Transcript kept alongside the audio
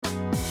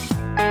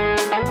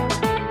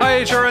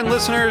HRN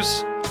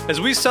listeners.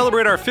 As we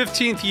celebrate our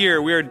 15th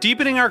year, we are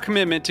deepening our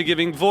commitment to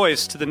giving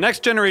voice to the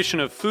next generation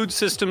of food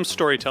systems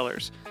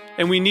storytellers,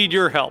 and we need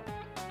your help.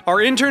 Our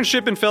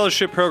internship and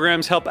fellowship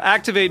programs help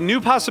activate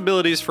new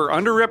possibilities for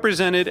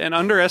underrepresented and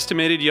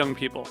underestimated young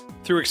people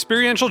through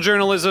experiential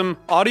journalism,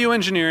 audio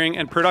engineering,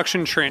 and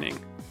production training.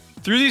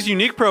 Through these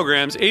unique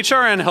programs,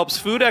 HRN helps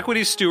food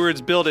equity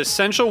stewards build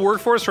essential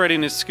workforce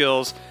readiness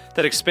skills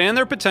that expand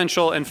their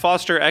potential and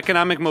foster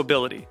economic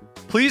mobility.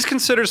 Please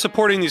consider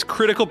supporting these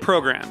critical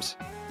programs.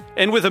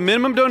 And with a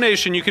minimum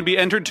donation, you can be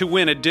entered to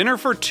win a dinner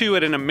for two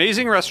at an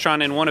amazing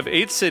restaurant in one of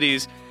 8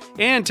 cities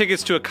and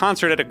tickets to a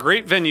concert at a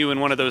great venue in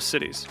one of those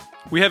cities.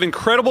 We have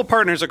incredible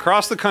partners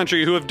across the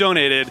country who have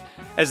donated,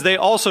 as they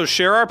also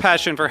share our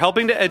passion for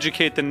helping to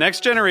educate the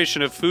next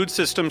generation of food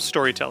systems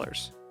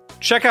storytellers.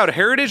 Check out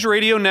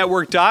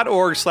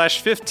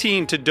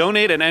heritageradionetwork.org/15 to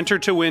donate and enter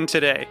to win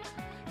today.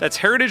 That's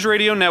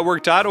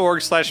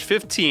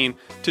heritageradionetwork.org/15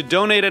 to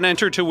donate and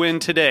enter to win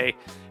today.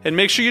 And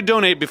make sure you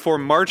donate before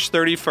March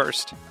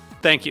 31st.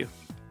 Thank you.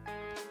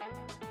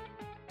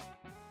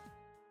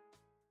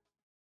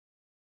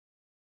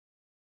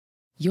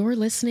 You're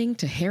listening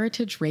to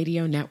Heritage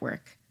Radio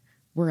Network.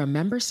 We're a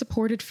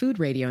member-supported food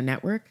radio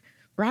network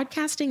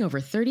broadcasting over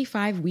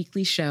 35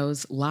 weekly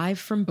shows live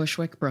from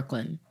Bushwick,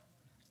 Brooklyn.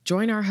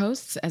 Join our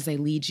hosts as they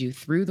lead you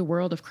through the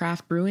world of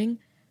craft brewing,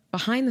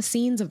 behind the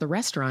scenes of the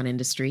restaurant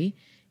industry,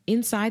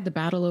 inside the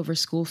battle over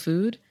school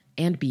food,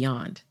 and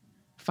beyond.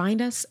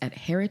 Find us at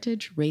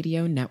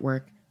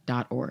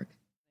heritageradionetwork.org.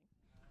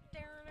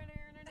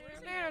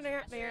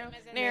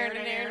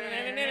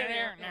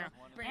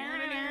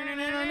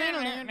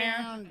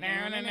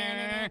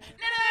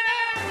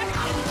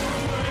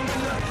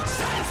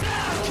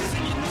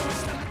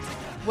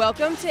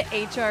 Welcome to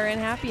HRN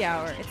Happy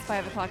Hour. It's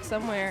 5 o'clock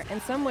somewhere,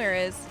 and somewhere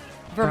is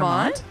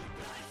Vermont.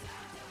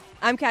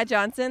 I'm Kat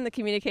Johnson, the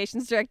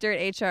communications director at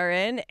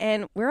HRN,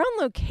 and we're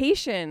on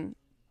location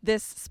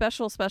this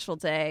special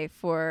day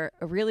for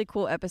a really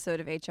cool episode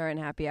of HRN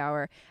Happy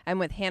Hour. I'm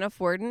with Hannah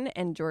Forden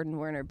and Jordan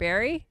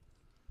Werner-Berry.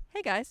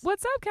 Hey, guys.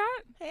 What's up,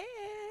 Kat? Hey.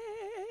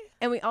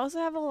 And we also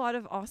have a lot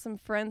of awesome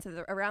friends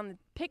around the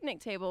picnic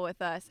table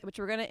with us, which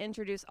we're going to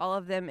introduce all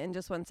of them in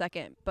just one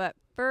second. But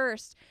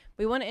first,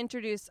 we want to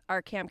introduce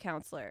our camp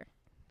counselor,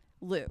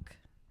 Luke.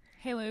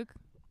 Hey, Luke.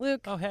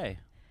 Luke. Oh, hey.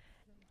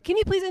 Can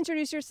you please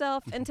introduce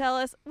yourself and tell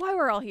us why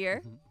we're all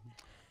here?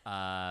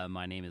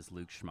 My name is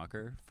Luke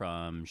Schmucker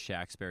from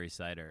Shackscamp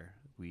Cider.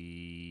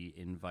 We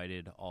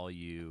invited all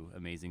you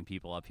amazing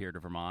people up here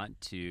to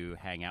Vermont to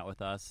hang out with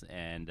us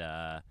and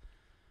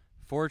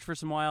forage for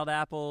some wild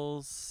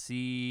apples,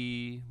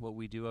 see what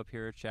we do up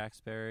here at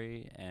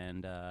Shacksbury,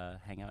 and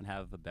hang out and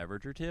have a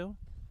beverage or two.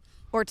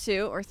 Or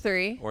 2, or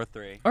 3. Or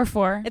 3. Or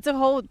 4. It's a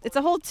whole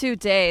 2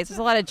 days. There's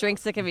a lot of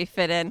drinks that can be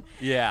fit in.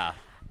 Yeah.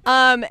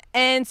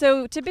 And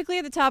so typically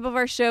at the top of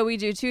our show, we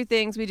do 2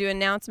 things. We do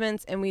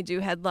announcements and we do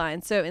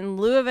headlines. So in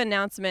lieu of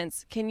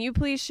announcements, can you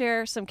please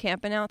share some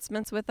camp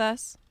announcements with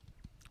us?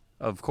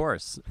 Of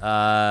course.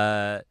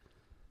 The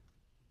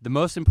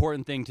most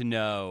important thing to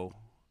know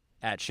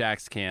at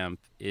Shackscamp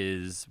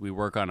is we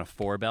work on a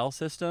 4-bell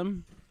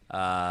system.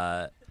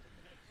 The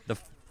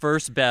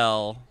first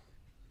bell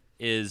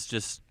is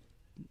just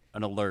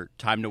an alert,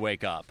 time to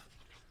wake up.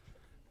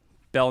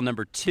 Bell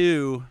number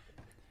 2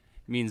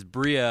 means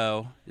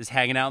Brio is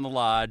hanging out in the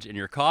lodge and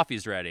your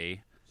coffee's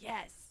ready.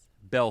 Yes.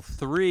 Bell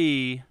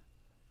 3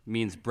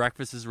 means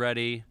breakfast is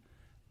ready.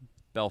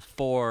 Bell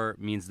 4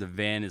 means the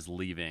van is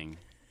leaving.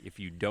 If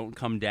you don't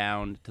come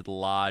down to the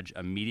lodge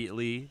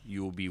immediately,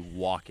 you will be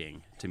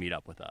walking to meet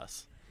up with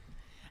us.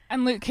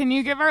 And Luke, can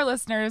you give our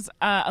listeners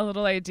a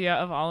little idea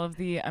of all of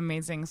the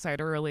amazing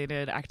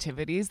cider-related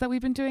activities that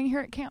we've been doing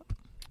here at camp?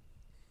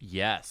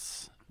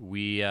 Yes.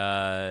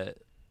 The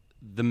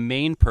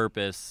main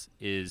purpose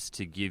is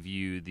to give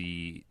you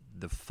the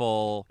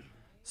full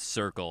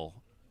circle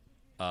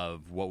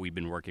of what we've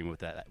been working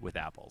with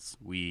apples.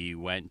 We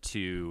went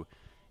to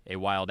a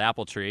wild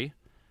apple tree.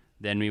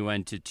 Then we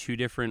went to 2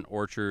 different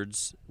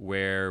orchards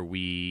where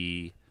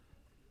we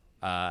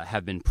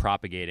have been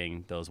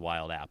propagating those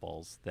wild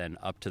apples. Then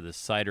up to the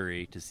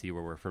cidery to see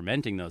where we're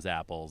fermenting those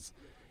apples.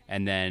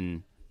 And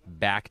then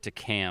back to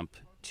camp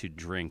to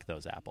drink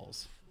those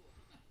apples.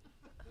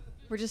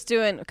 We're just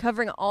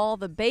covering all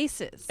the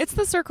bases. It's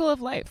the circle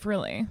of life,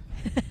 really.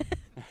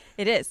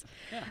 It is.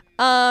 Yeah.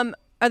 Are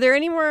there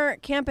any more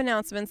camp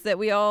announcements that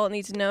we all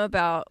need to know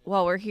about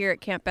while we're here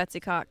at Camp Betsy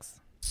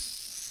Cox?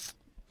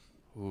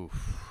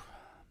 Oof.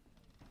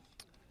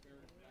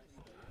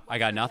 I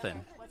got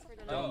nothing.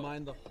 Don't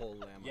mind the whole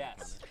lamb.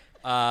 Yes.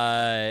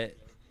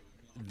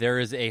 There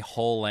is a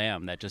whole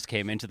lamb that just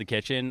came into the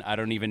kitchen. I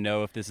don't even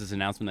know if this is an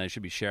announcement that I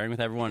should be sharing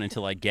with everyone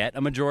until I get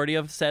a majority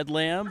of said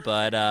lamb,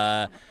 but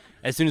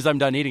as soon as I'm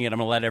done eating it, I'm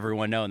going to let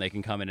everyone know, and they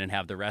can come in and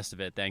have the rest of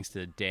it, thanks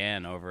to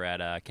Dan over at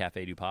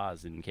Café du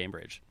Pas in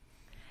Cambridge.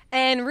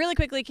 And really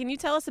quickly, can you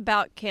tell us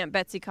about Camp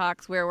Betsy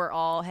Cox, where we're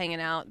all hanging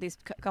out these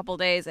couple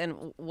days,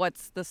 and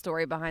what's the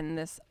story behind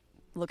this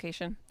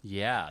location?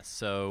 Yeah,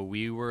 so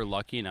we were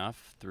lucky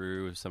enough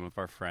through some of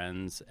our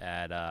friends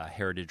at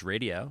Heritage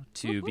Radio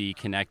to be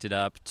connected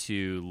up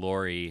to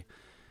Lori,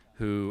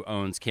 who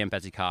owns Camp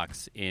Betsy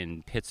Cox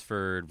in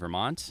Pittsford,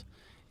 Vermont.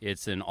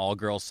 It's an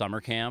all-girls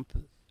summer camp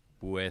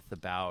with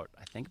about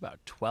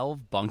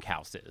 12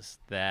 bunkhouses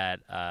that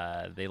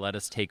they let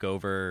us take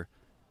over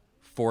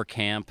for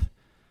camp,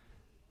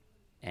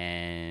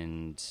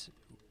 and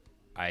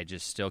I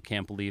just still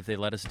can't believe they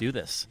let us do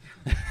this.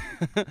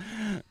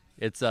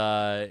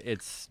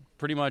 It's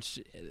pretty much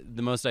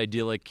the most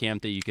idyllic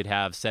camp that you could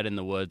have, set in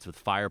the woods with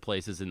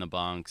fireplaces in the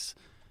bunks,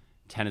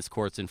 tennis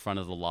courts in front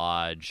of the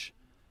lodge,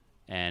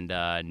 and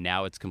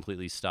now it's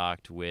completely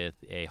stocked with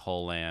a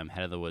whole lamb,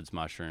 head of the woods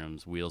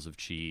mushrooms, wheels of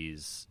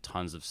cheese,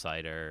 tons of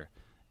cider,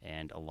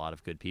 and a lot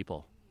of good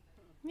people.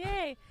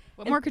 Yay!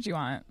 What more could you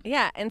want?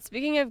 Yeah, and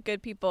speaking of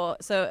good people,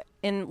 so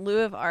in lieu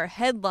of our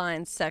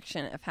headlines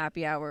section of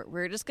Happy Hour,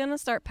 we're just going to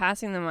start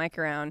passing the mic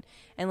around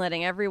and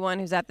letting everyone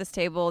who's at this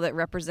table that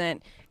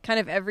represent kind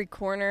of every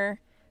corner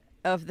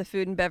of the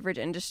food and beverage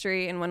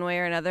industry in one way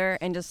or another,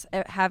 and just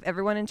have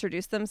everyone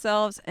introduce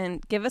themselves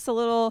and give us a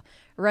little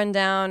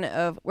rundown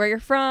of where you're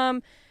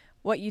from,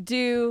 what you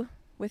do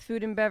with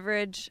food and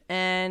beverage,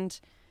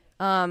 and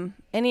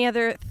any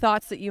other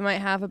thoughts that you might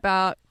have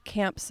about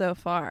camp so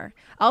far.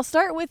 I'll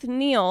start with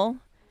Neil,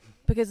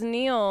 because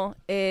Neil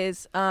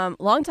is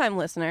longtime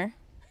listener,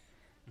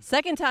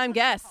 second time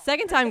guest. So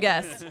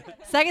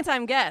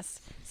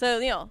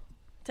Neil,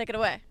 take it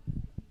away.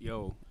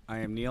 Yo, I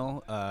am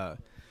Neil.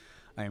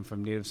 I am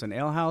from Native Son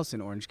Ale House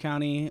in Orange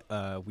County.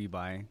 We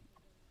buy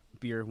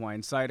beer,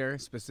 wine, cider,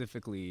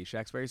 specifically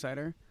Shacksberry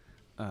cider.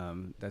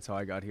 That's how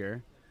I got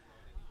here.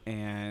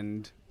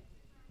 And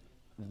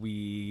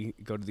we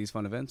go to these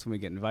fun events when we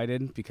get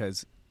invited,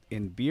 because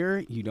in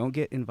beer, you don't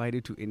get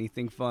invited to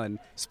anything fun.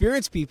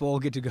 Spirits people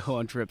get to go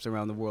on trips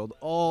around the world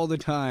all the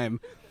time.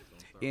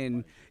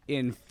 In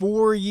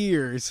 4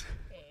 years,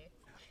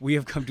 we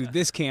have come to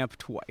this camp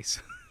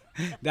twice.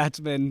 That's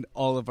been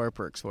all of our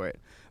perks for it.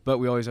 But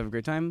we always have a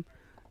great time.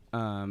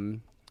 What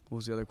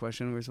was the other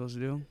question we were supposed to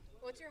do?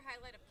 What's your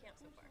highlight of camp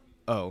so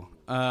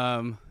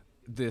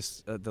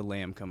far? The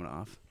lamb coming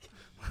off.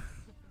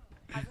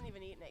 Hasn't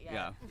even eaten it yet.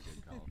 Yeah.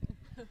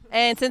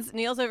 And since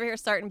Neil's over here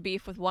starting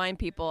beef with wine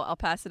people, I'll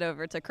pass it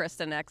over to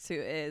Krista next, who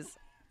is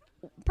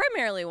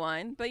primarily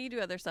wine, but you do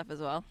other stuff as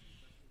well.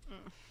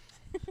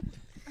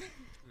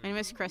 My name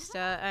is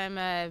Krista. I'm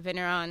a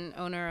Veneron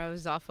owner of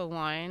Zaffa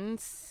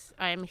Wines.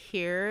 I'm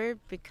here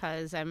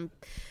because I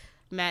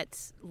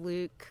met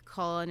Luke,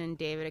 Colin, and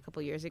David a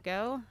couple years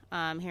ago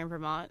here in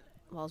Vermont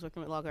while I was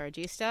working with La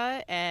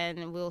Garagista,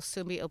 and we'll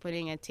soon be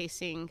opening a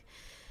tasting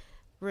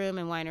room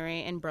and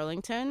winery in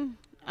Burlington.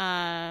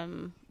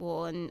 And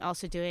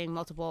also doing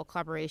multiple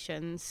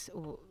collaborations,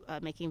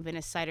 making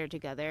Venice cider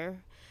together,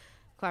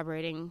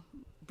 collaborating,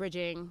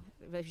 bridging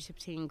relationship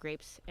between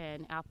grapes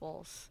and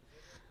apples.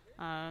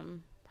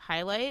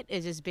 Highlight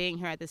is just being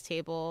here at this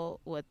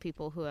table with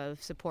people who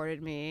have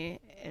supported me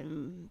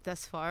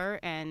thus far,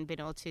 and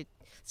been able to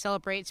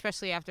celebrate,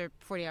 especially after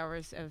 40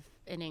 hours of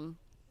ending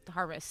the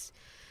harvest.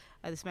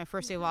 This is my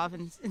first day off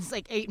in it's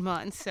like 8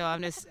 months, so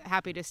I'm just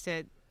happy just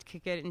to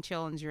kick it and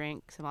chill and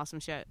drink some awesome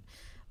shit.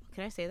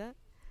 Can I say that?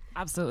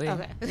 Absolutely.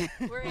 Okay.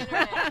 We're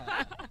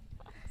internet.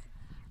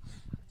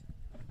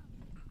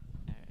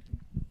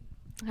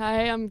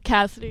 Hi, I'm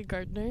Cassidy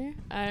Gardner.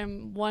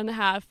 I'm one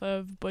half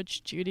of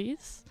Butch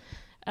Judy's.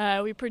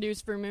 We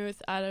produce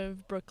vermouth out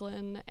of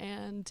Brooklyn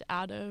and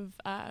out of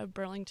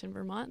Burlington,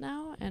 Vermont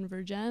now, and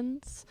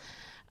Virgins.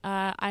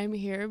 I'm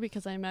here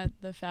because I met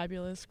the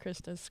fabulous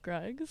Krista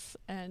Scruggs,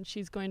 and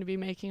she's going to be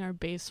making our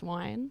base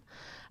wine.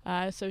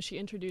 So she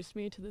introduced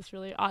me to this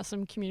really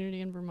awesome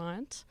community in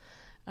Vermont.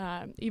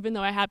 Even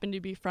though I happen to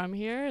be from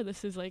here,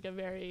 this is like a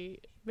very,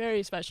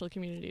 very special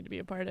community to be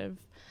a part of.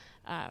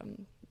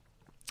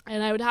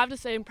 And I would have to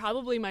say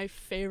probably my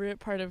favorite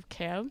part of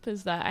camp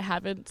is that I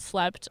haven't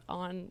slept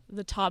on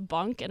the top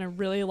bunk in a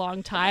really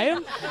long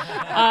time.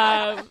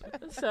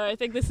 So I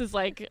think this is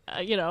like,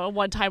 a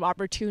one-time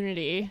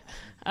opportunity,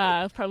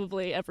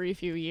 probably every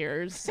few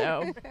years.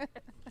 So.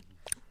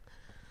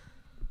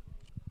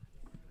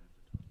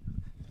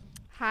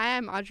 Hi,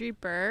 I'm Audrey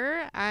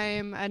Burr.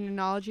 I'm an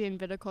enology and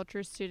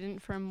viticulture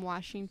student from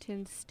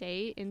Washington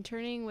State,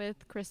 interning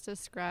with Krista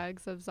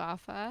Scruggs of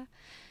Zaffa.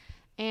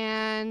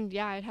 And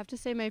yeah, I'd have to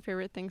say my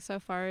favorite thing so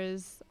far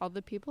is all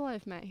the people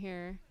I've met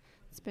here.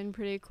 It's been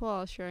pretty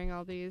cool sharing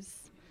all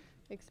these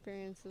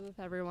experiences with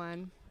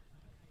everyone.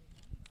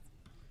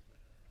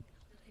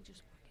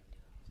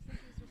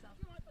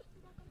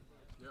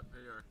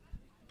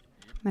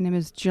 My name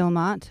is Jill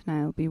Mott, and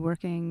I'll be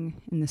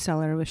working in the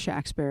cellar with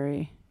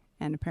Shacksberry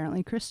and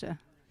apparently Krista,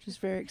 which is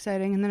very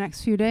exciting in the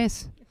next few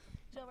days.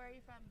 Jill, where are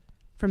you from?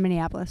 From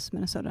Minneapolis,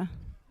 Minnesota.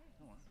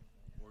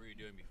 What were you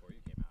doing before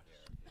you came out here?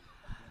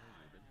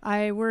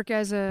 I work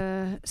as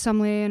a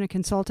sommelier and a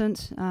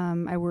consultant.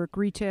 I work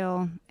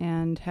retail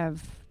and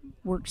have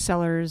worked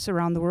cellars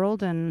around the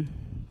world, and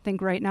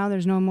think right now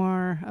there's no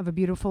more of a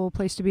beautiful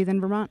place to be than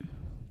Vermont.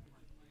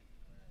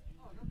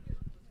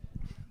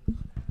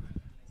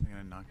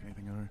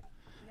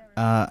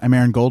 I'm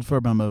Aaron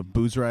Goldfarb. I'm a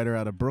booze writer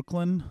out of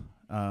Brooklyn.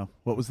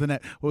 What was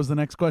the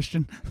next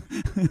question?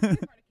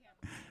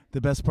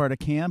 The best part of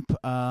camp?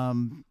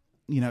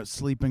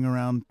 Sleeping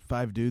around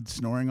 5 dudes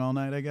snoring all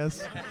night, I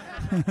guess.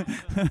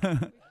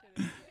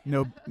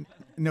 No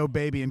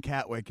baby and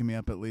cat waking me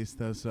up at least,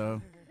 though,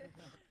 so,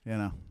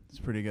 it's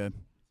pretty good.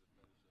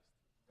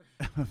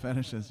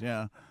 Fetishes,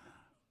 yeah.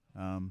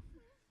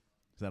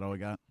 Is that all we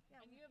got? Yeah.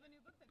 And you have a new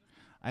book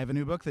I have a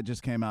new book that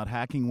just came out,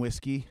 Hacking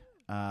Whiskey,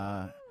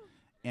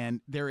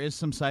 and there is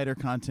some cider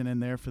content in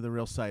there for the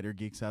real cider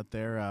geeks out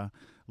there.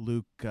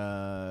 Luke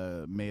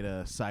made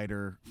a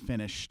cider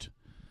finished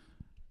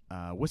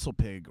Whistle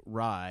Pig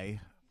rye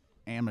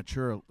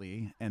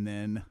amateurly, and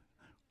then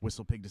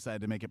Whistle Pig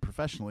decided to make it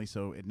professionally,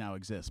 so it now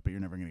exists, but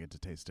you're never going to get to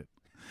taste it.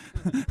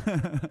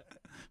 But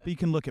you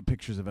can look at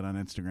pictures of it on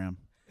Instagram.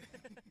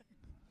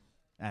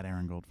 At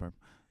Aaron Goldfarb.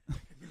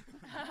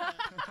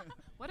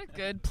 What a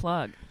good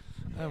plug.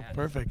 Oh,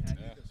 perfect.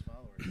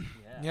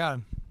 Yeah.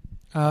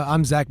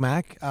 I'm Zach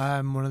Mack.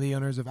 I'm one of the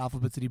owners of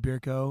Alphabet City Beer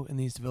Co. in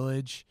the East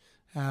Village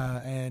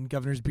and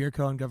Governor's Beer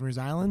Co. on Governor's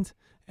Island.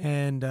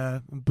 And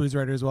I'm a booze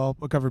writer as well.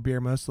 I cover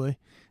beer mostly.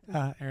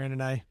 Aaron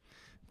and I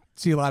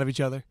see a lot of each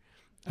other.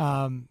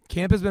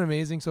 Camp has been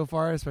amazing so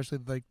far, especially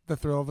like the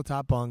thrill of the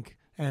top bunk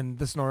and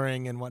the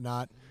snoring and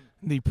whatnot.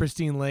 The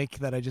pristine lake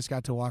that I just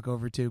got to walk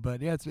over to.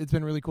 But yeah, it's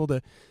been really cool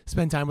to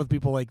spend time with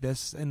people like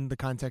this in the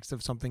context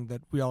of something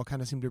that we all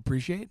kind of seem to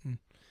appreciate. And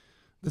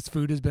this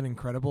food has been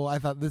incredible. I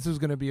thought this was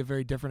going to be a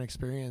very different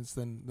experience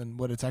than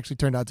what it's actually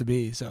turned out to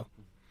be. So,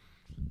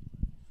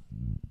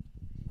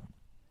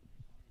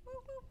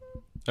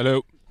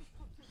 hello.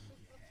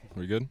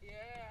 We good?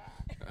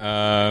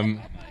 Yeah.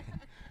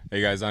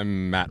 Hey guys,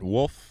 I'm Matt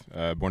Wolf,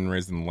 born and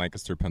raised in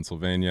Lancaster,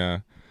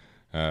 Pennsylvania.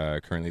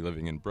 Currently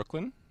living in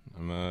Brooklyn.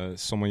 I'm a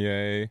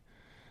sommelier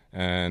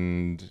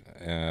and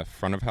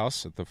front of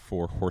house at the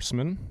Four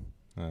Horsemen,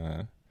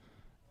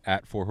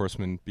 at Four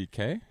Horsemen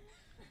BK.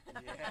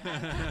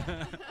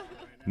 Yeah.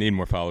 Need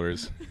more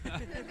followers.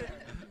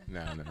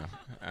 No.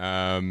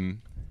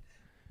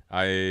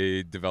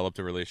 I developed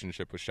a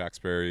relationship with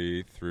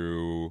Shackscamp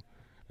through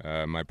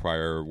my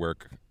prior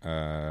work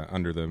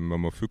under the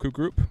Momofuku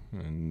group,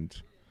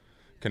 and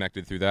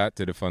connected through that.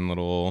 Did a fun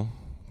little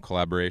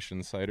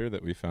collaboration cider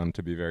that we found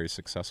to be very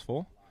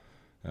successful.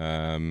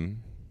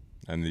 And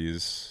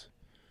these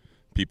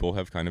people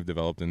have kind of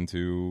developed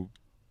into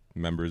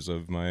members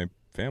of my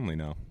family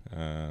now.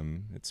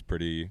 It's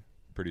pretty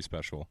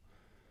special.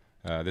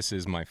 This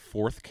is my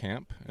 4th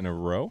camp in a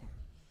row.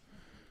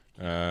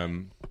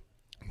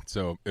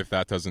 So if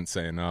that doesn't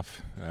say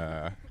enough.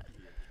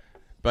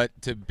 But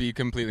to be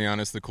completely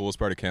honest, the coolest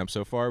part of camp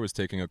so far was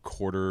taking a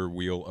quarter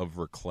wheel of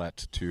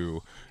raclette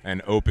to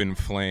an open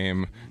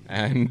flame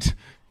and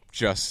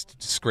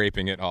just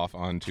scraping it off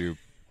onto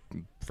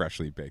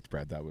freshly baked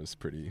bread. That was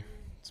pretty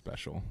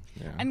special.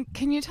 Yeah. And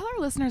can you tell our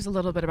listeners a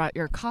little bit about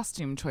your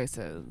costume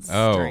choices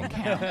during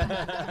camp?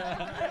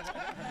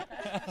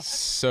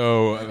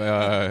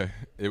 So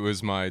it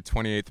was my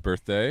 28th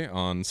birthday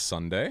on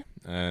Sunday,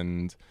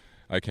 and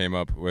I came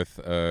up with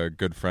a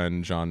good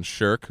friend, John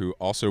Shirk, who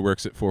also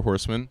works at Four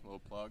Horsemen. Little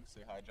plug.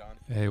 Say hi, John.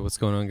 Hey, what's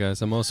going on,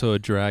 guys? I'm also a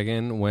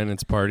dragon when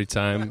it's party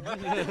time.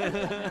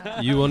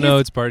 You will know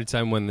it's party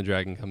time when the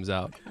dragon comes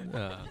out.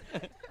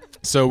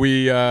 So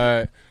we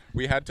had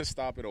to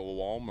stop at a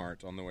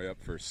Walmart on the way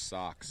up for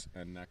socks,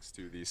 and next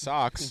to the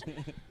socks,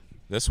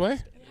 this way?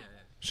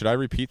 Should I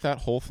repeat that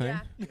whole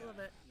thing? Yeah, a little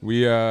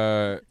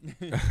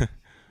bit.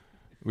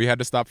 We had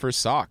to stop for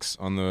socks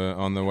on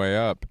the way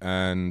up,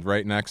 and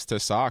right next to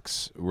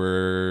socks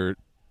were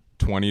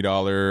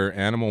 $20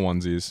 animal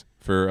onesies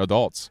for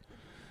adults.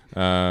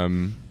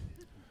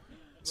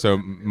 So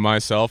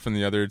myself and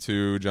the other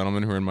 2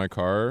 gentlemen who were in my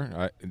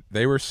car,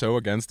 they were so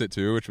against it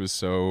too, which was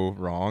so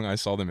wrong. I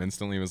saw them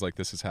instantly, was like,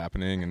 this is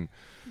happening. And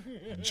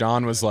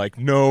John was like,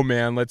 no,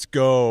 man, let's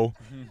go.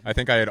 I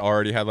think I had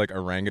already had like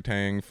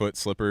orangutan foot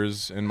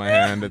slippers in my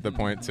hand at the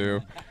point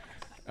too.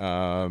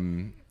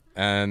 And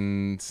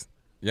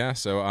yeah,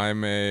 so I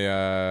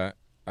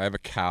have a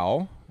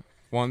cow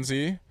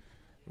onesie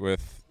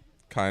with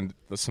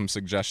some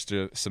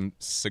suggestive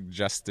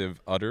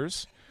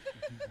udders.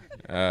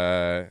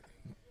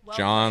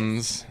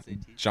 John's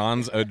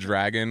a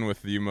dragon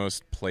with the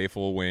most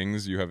playful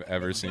wings you have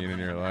ever seen in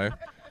your life.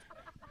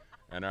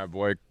 And our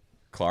boy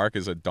Clark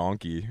is a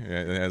donkey.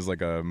 It has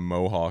like a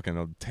mohawk and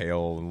a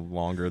tail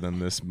longer than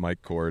this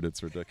mic cord.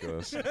 It's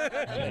ridiculous.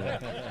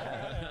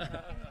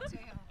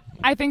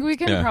 I think we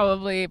can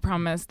probably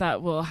promise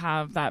that we'll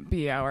have that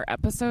be our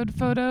episode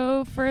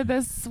photo for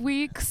this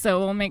week, so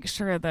we'll make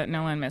sure that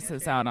no one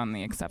misses out on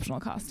the exceptional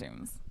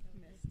costumes.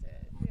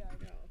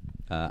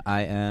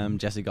 I am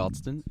Jesse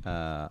Galdston.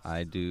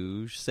 I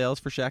do sales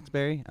for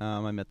Shackscamp.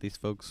 I met these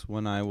folks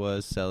when I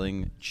was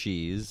selling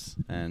cheese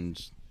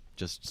and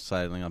just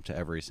sidling up to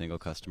every single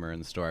customer in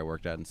the store I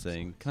worked at and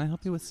saying, "Can I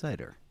help you with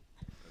cider?"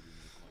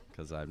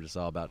 Because I'm just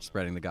all about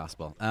spreading the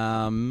gospel.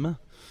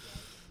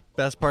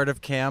 Best part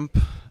of camp,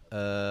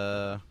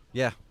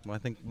 Yeah, well, I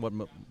think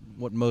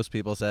what most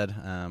people said.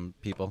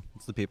 People,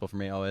 it's the people for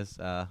me always.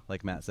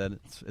 Like Matt said,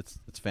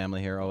 it's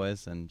family here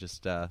always, and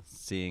just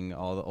seeing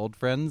all the old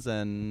friends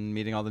and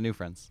meeting all the new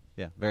friends.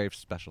 Yeah, very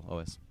special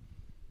always.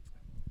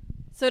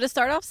 So to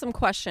start off some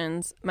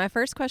questions, my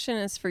first question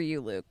is for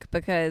you, Luke,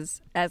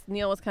 because as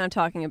Neil was kind of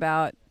talking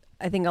about,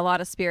 I think a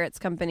lot of spirits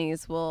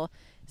companies will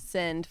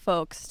send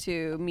folks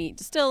to meet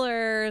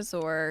distillers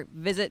or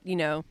visit,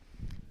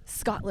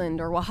 Scotland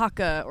or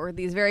Oaxaca or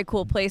these very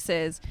cool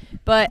places.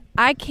 But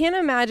I can't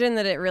imagine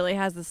that it really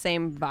has the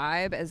same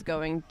vibe as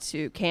going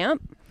to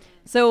camp.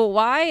 So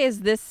why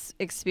is this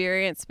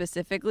experience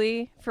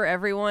specifically for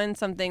everyone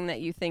something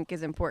that you think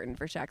is important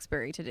for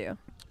Shacksbury to do?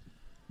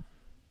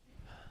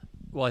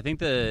 Well, I think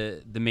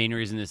the main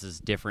reason this is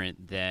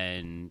different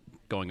than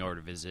going over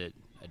to visit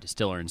a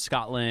distiller in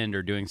Scotland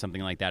or doing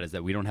something like that is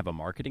that we don't have a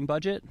marketing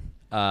budget.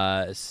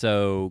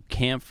 So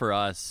camp for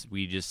us,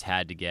 we just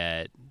had to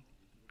get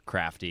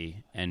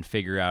crafty and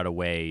figure out a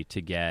way to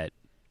get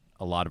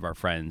a lot of our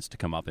friends to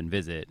come up and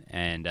visit.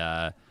 And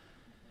I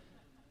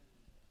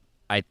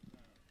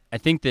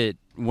think that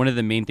one of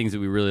the main things that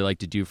we really like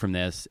to do from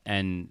this,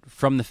 and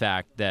from the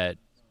fact that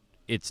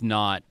it's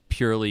not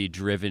purely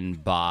driven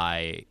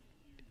by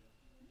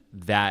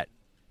that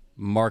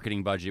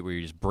marketing budget where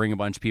you just bring a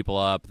bunch of people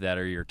up that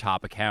are your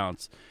top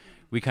accounts,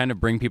 we kind of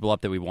bring people up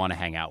that we want to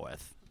hang out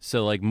with.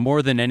 So like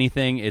more than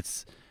anything,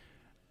 it's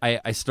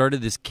I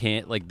started this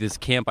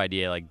camp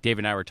idea. Like Dave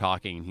and I were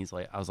talking,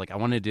 and I was like, I'm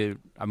going to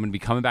be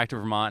coming back to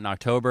Vermont in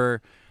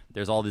October.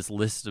 There's all this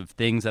list of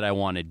things that I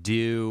want to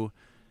do.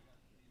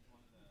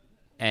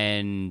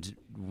 And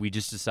we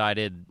just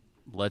decided,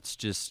 let's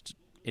just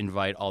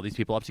invite all these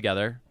people up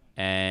together.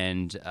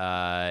 And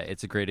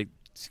it's a great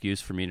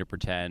excuse for me to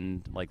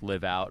pretend,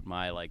 live out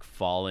my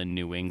fall in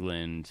New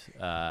England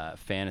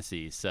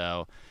fantasy.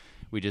 So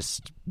we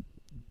just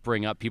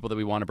bring up people that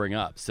we want to bring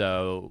up.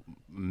 So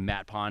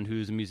Matt Pond,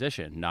 who's a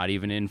musician, not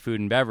even in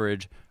food and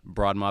beverage,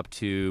 brought him up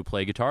to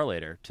play guitar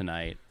later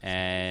tonight.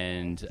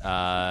 And,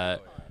 above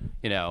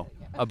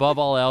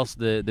all else,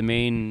 the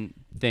main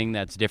thing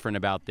that's different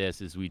about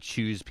this is we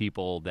choose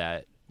people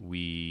that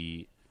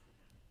we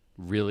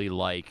really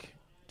like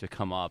to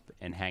come up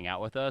and hang out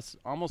with us,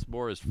 almost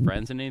more as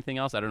friends than anything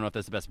else. I don't know if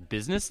that's the best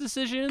business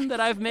decision that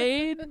I've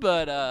made,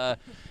 but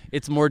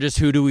it's more just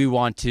who do we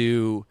want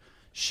to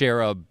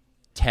share a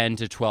 10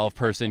 to 12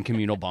 person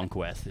communal bunk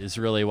with is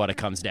really what it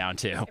comes down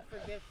to. And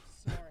forgive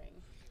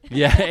snoring.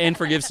 Yeah, and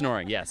forgive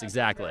snoring. Yes,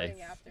 exactly.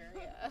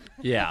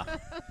 Yeah.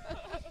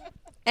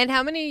 And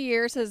how many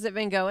years has it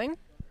been going?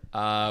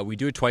 We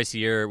do it twice a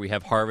year. We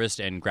have harvest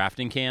and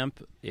grafting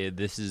camp.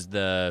 This is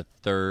the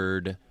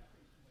third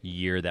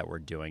year that we're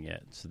doing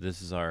it. So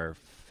this is our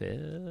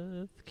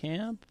fifth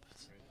camp.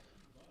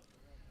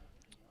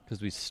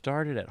 Because we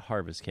started at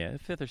harvest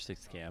camp, fifth or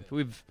sixth camp.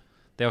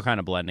 They'll kind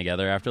of blend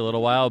together after a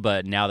little while,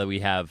 but now that we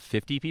have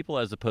 50 people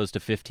as opposed to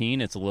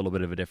 15, it's a little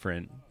bit of a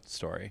different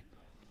story.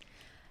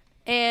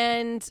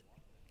 And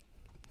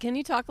can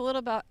you talk a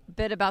little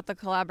bit about the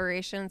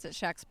collaborations that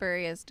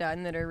Shacksbury has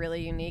done that are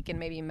really unique, and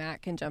maybe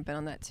Matt can jump in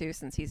on that too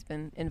since he's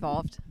been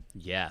involved?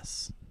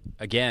 Yes.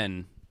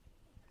 Again,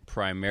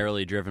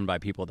 primarily driven by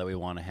people that we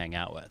want to hang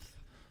out with.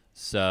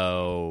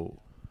 So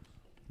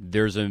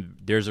there's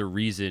a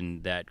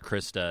reason that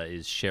Krista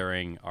is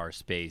sharing our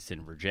space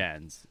in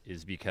Virgins,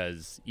 is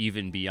because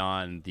even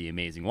beyond the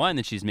amazing wine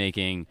that she's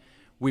making,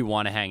 we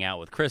want to hang out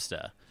with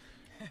Krista.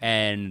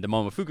 And the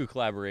Momofuku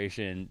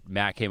collaboration,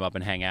 Matt came up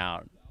and hung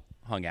out,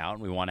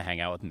 and we want to hang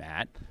out with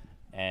Matt.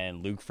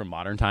 And Luke from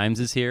Modern Times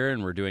is here,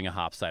 and we're doing a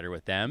hop cider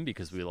with them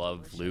because we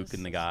love Luke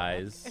and the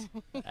guys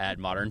at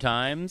Modern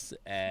Times.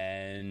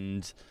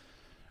 And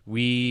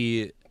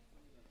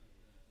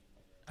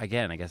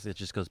again, I guess it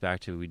just goes back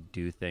to we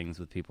do things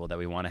with people that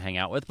we want to hang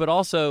out with. But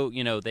also,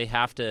 they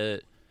have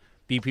to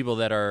be people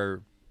that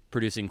are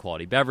producing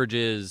quality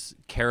beverages,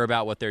 care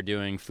about what they're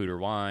doing, food or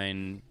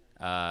wine,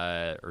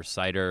 or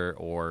cider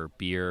or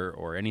beer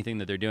or anything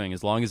that they're doing.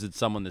 As long as it's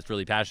someone that's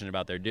really passionate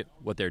about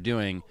what they're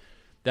doing,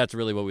 that's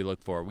really what we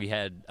look for. We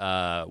had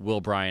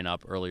Will Bryan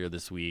up earlier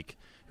this week,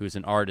 who's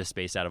an artist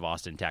based out of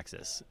Austin,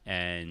 Texas.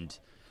 And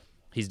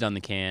he's done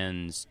the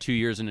cans 2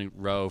 years in a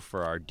row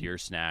for our Deer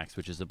Snacks,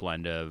 which is a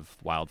blend of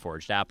wild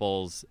foraged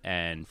apples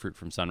and fruit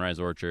from Sunrise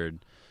Orchard.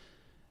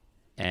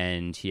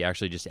 And he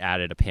actually just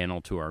added a panel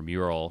to our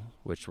mural,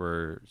 which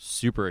we're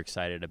super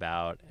excited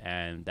about.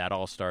 And that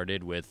all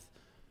started with,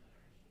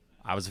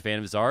 I was a fan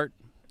of his art.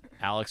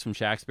 Alex from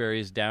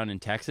Shacksbury is down in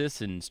Texas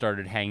and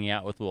started hanging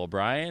out with Will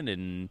Bryan.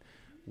 And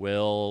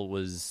Will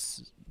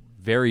was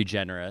very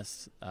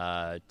generous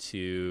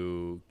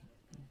to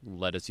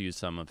let us use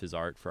some of his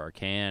art for our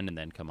can and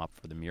then come up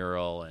for the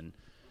mural. And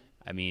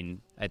I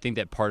mean, I think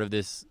that part of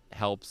this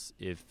helps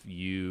if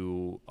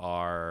you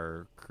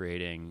are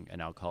creating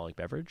an alcoholic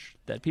beverage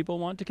that people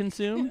want to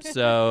consume.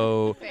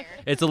 So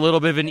it's a little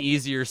bit of an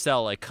easier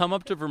sell. Come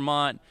up to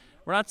Vermont.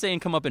 We're not saying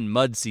come up in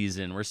mud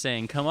season. We're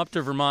saying come up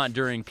to Vermont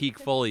during peak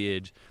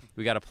foliage.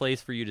 We got a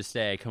place for you to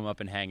stay. Come up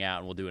and hang out,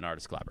 and we'll do an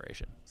artist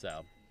collaboration.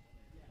 So.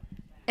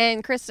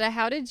 And Krista,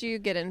 how did you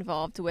get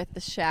involved with the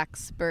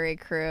Shacksbury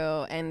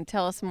crew, and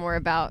tell us more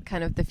about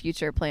kind of the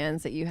future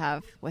plans that you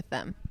have with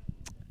them?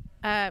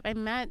 I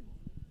met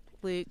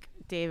Luke,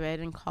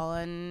 David, and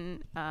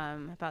Colin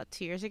about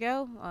 2 years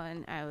ago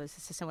when I was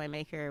assistant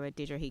winemaker with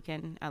Deidre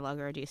Heekin at La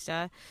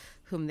Gardista,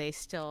 whom they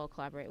still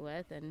collaborate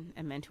with and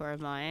a mentor of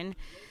mine.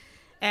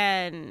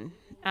 And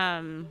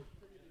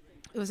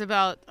it was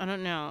about, I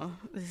don't know,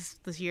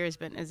 this year is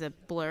a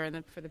blur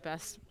for the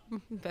best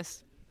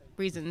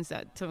reasons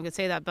that someone could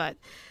say that, but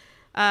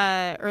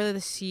earlier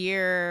this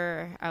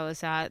year I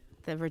was at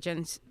the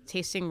Virgin's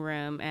tasting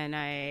room, and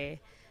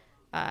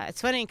it's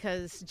funny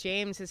because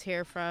James is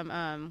here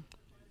from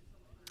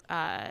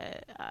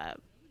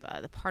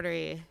the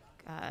pottery,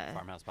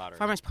 Farmhouse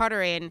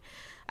Pottery, and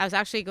I was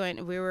actually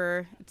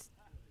we're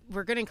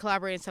going to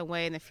collaborate in some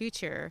way in the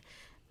future,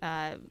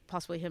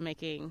 possibly him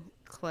making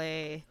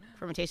clay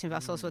fermentation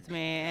vessels with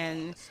me,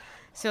 and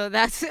so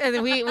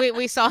and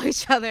we saw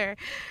each other,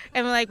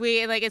 and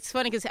it's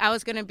funny because I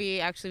was going to be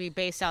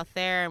based out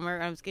there,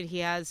 and he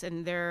has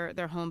in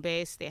their home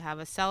base, they have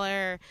a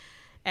cellar,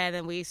 and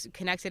then we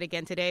connected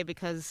again today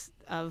because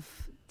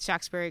of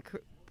Shacksbury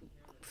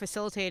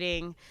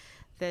facilitating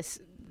this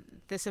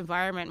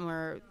environment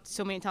where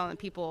so many talented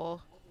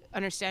people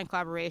understand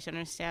collaboration,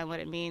 understand what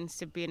it means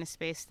to be in a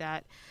space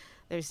that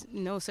there's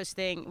no such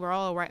thing. We're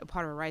all a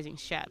part of a rising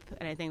ship,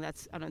 and I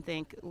don't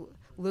think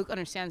Luke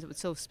understands what's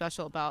so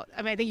special about.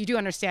 I mean, I think you do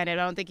understand it. I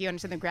don't think you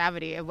understand the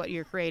gravity of what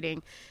you're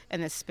creating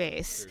in this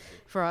space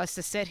for us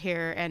to sit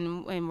here,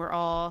 and when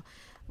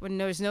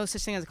there's no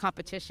such thing as a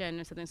competition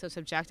or something so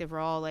subjective. We're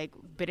all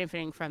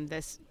benefiting from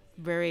this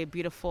very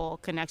beautiful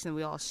connection that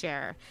we all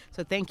share.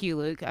 So thank you,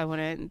 Luke.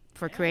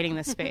 For creating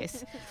this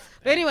space.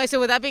 But anyway, so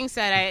with that being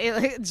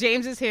said,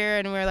 James is here,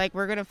 and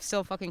we're gonna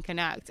still fucking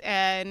connect,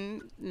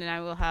 and I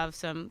will have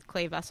some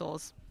clay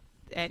vessels.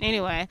 And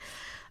anyway,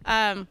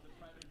 so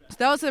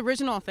that was the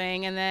original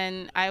thing, and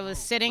then I was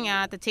sitting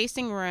at the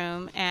tasting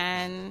room,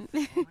 and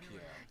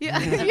yeah.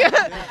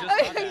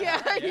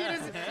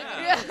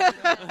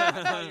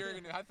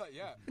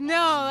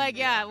 No,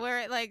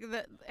 we're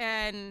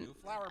and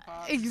flower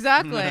pots.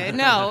 Exactly.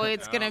 No,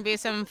 it's gonna be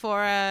some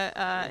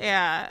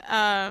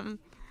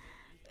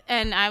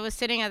and I was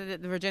sitting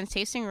at the Virgin's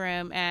tasting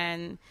room,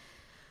 and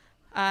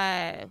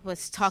I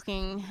was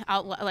talking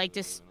out,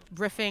 just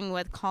riffing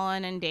with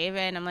Colin and David,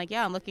 and I'm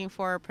I'm looking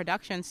for a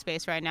production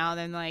space right now.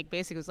 Then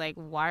basically it was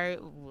why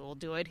we'll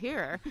do it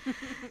here.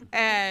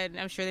 And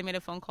I'm sure they made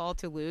a phone call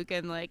to Luke,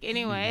 and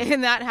anyway,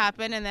 and that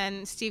happened. And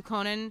then Steve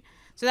Conan,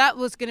 so that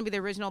was going to be the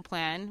original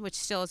plan, which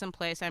still is in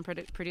place. I'm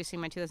producing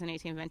my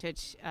 2018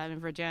 vintage in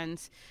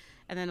Virgin's,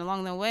 and then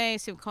along the way,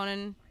 Steve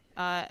Conan,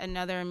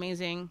 another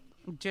amazing,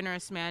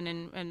 generous man,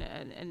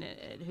 and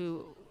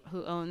who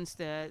owns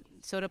the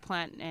soda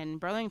plant in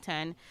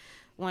Burlington,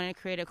 wanted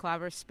to create a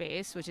collaborative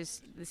space, which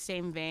is the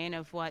same vein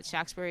of what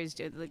Shacksbury's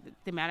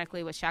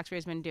thematically what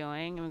Shacksbury's been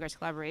doing in regards to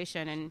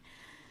collaboration.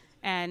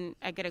 And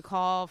I get a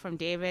call from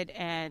David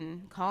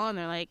and Colin.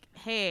 They're like,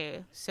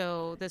 "Hey,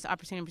 so this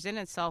opportunity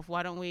presented itself.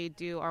 Why don't we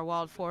do our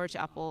Wild Forage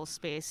apple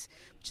space,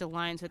 which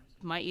aligns with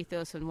my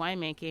ethos in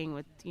winemaking,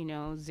 with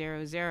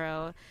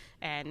 0-0,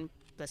 and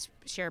let's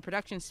share a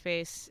production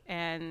space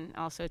and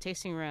also a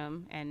tasting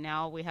room, and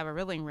now we have a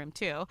rilling room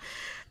too."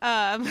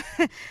 And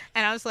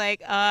I was like,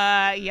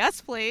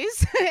 yes,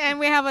 please. And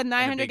we have a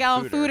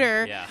 900-gallon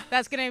foeder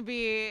that's gonna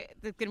be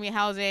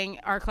housing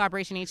our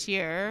collaboration each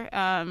year.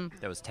 That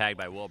was tagged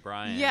by Will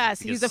Bryan. Yes,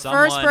 he's the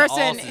first person.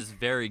 Someone else is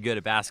very good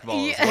at basketball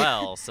as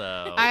well.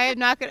 So I am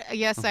not gonna.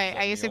 Yes,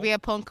 I used to be a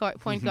point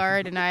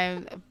guard, and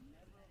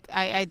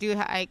I do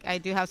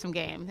have some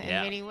game.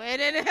 Yeah. Anyway,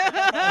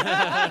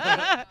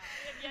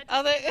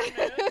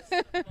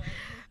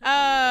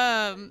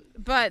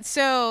 but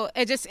so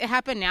it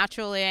happened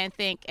naturally. I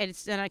think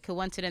it's not a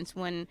coincidence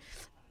when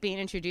being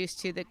introduced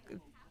to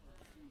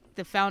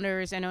the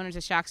founders and owners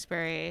of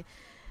Shacksbury,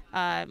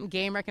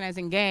 game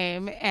recognizing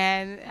game,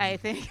 and I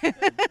think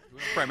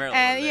primarily,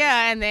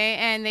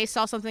 and they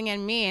saw something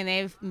in me, and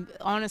they've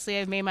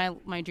made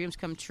my dreams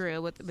come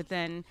true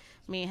within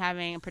me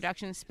having a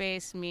production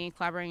space, me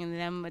collaborating with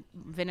them with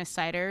Venice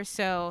Cider.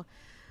 So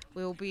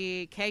we will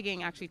be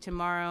kegging actually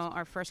tomorrow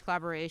our first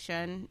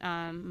collaboration,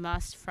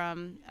 Must,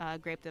 from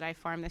grape that I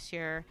farmed this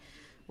year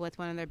with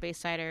one of their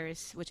base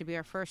ciders, which would be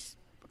our first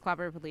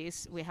collaborative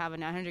release. We have a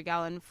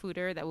 900-gallon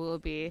foeder that we will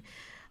be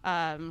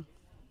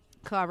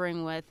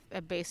collaborating with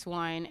a base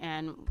wine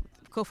and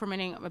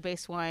co-fermenting a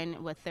base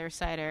wine with their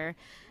cider.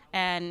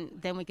 And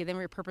then we could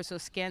repurpose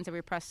those skins that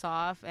we press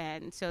off.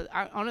 And so,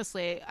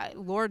 honestly,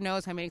 Lord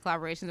knows how many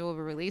collaborations we'll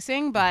be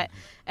releasing. But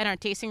in our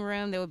tasting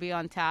room, they will be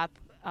on tap.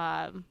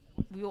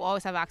 We will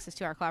always have access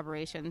to our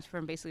collaborations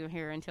from basically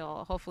here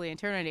until hopefully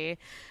eternity,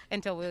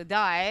 until we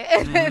die.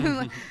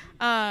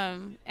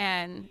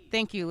 And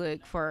thank you,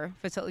 Luke, for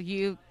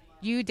you,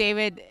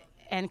 David,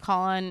 and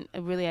Colin,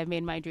 really, have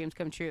made my dreams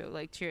come true.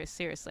 Like,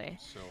 seriously.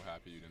 So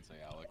happy you didn't say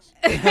Alex.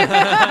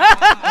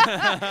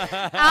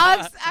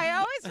 Alex, I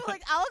always feel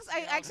like Alex.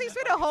 I actually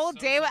spent a whole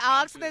day with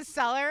Alex in the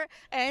cellar,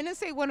 and I didn't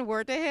say one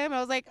word to him. I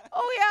was like,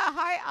 "Oh yeah,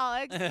 hi,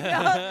 Alex."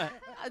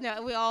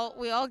 No, we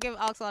all give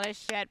Alex a lot of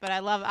shit, but I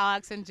love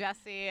Alex and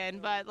Jesse,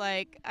 but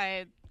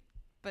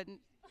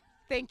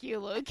thank you,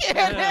 Luke,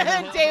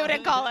 and David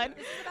and Colin.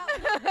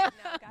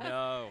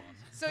 No.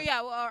 So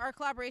yeah, well, our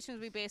collaborations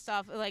will be based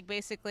off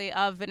basically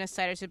of Venice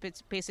cider. So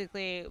it's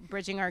basically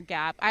bridging our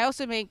gap. I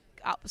also make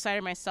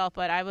cider myself,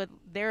 but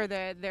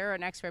they're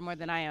an expert more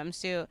than I am.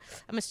 So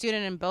I'm a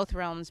student in both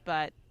realms,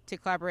 but to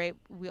collaborate,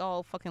 we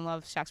all fucking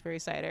love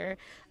Shackscamp cider.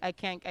 I'm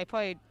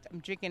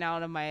drinking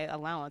out of my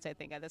allowance, I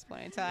think, at this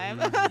point in time.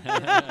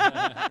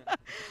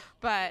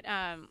 But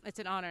it's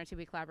an honor to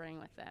be collaborating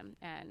with them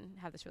and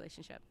have this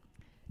relationship.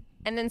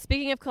 And then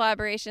speaking of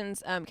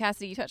collaborations,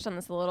 Cassidy, you touched on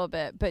this a little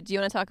bit, but do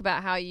you want to talk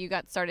about how you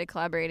got started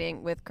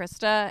collaborating with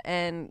Krista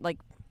and like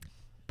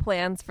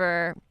plans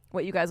for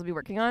what you guys will be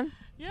working on?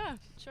 Yeah,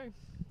 sure.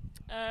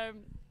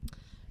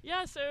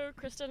 So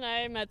Krista and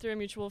I met through a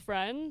mutual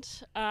friend,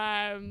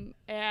 and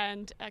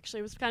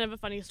actually it was kind of a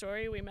funny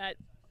story. We met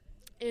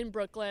in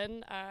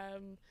Brooklyn.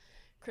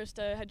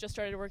 Krista had just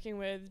started working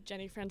with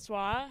Jenny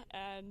Francois,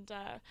 and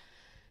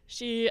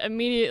she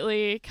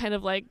immediately kind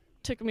of like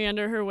took me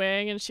under her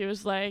wing, and she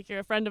was like, "You're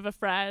a friend of a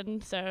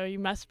friend, so you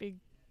must be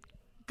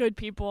good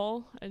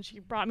people." And she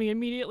brought me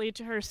immediately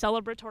to her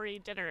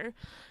celebratory dinner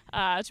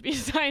to be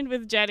signed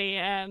with Jenny,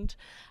 and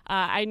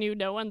I knew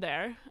no one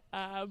there.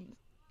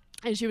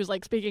 And she was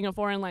like speaking a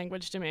foreign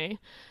language to me.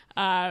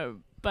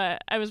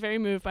 But I was very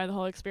moved by the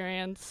whole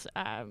experience.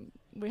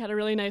 We had a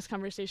really nice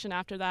conversation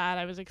after that.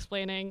 I was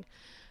explaining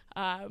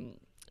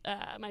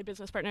my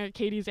business partner,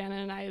 Katie Zanin,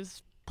 and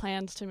I's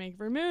plans to make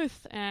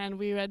vermouth, and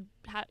we had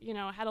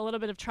a little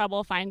bit of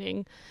trouble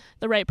finding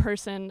the right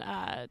person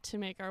to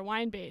make our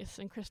wine base.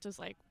 And Krista's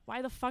like,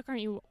 "Why the fuck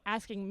aren't you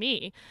asking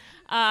me?"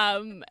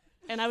 And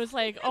I was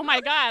like, "Oh my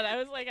God!" I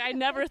was like, "I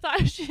never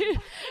thought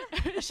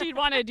she'd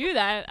want to do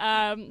that."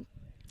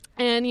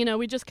 And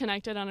we just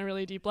connected on a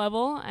really deep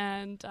level.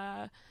 And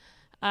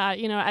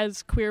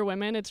as queer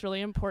women, it's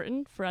really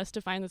important for us to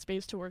find the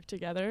space to work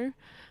together.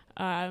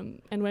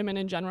 And women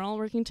in general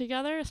working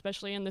together,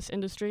 especially in this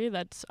industry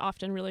that's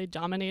often really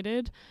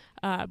dominated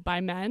by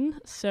men.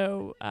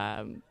 So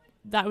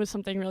that was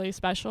something really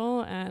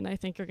special, and I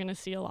think you're going to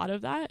see a lot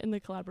of that in the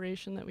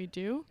collaboration that we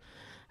do.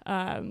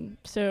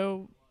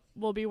 So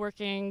we'll be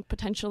working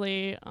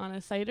potentially on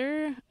a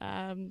cider,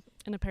 an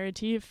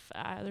aperitif.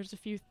 There's a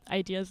few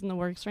ideas in the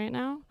works right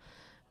now.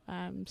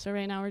 So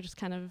right now we're just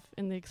kind of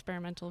in the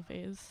experimental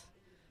phase.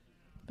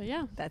 But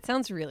yeah. That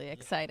sounds really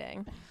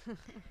exciting.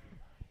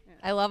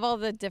 I love all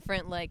the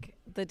different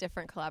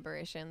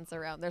collaborations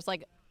around. There's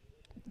like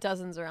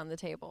dozens around the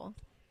table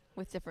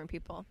with different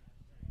people.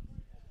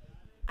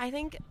 I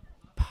think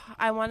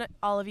I want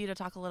all of you to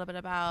talk a little bit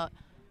about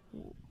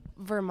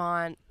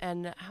Vermont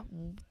and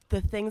the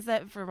things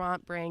that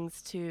Vermont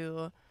brings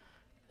to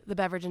the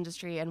beverage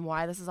industry and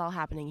why this is all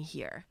happening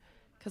here.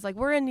 Because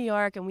we're in New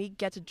York and we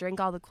get to drink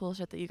all the cool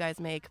shit that you guys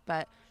make,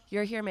 but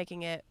you're here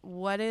making it.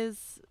 What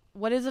is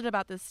it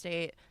about this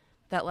state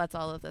that lets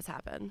all of this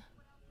happen?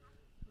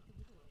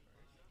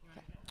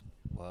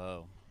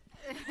 Whoa.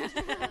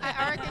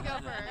 I can go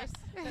first.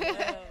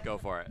 Go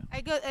for it.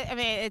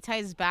 It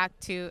ties back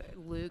to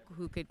Luke,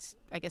 who could,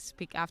 I guess,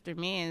 speak after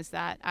me, is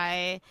that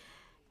I'm,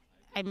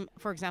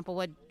 for example,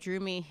 what drew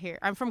me here.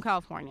 I'm from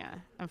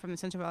California. I'm from the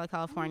Central Valley,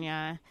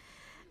 California.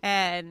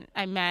 And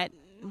I met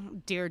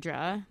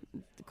Deirdre,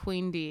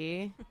 Queen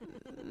D,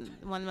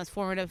 one of the most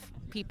formative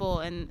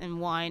people in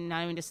wine,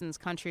 not even just in this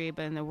country,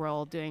 but in the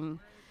world, doing,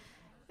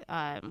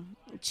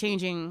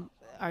 changing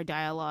our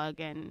dialogue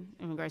and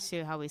in regards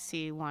to how we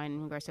see wine,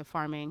 in regards to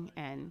farming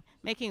and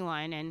making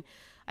wine. And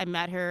I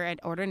met her at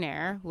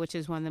Ordinaire, which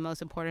is one of the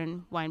most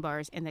important wine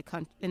bars in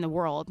the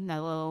world,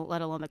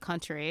 let alone the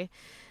country.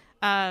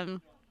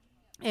 And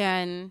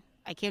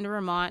I came to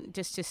Vermont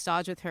just to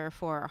stage with her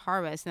for a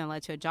harvest, and that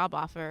led to a job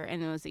offer.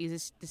 And it was the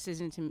easiest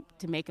decision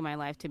to make in my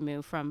life to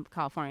move from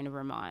California to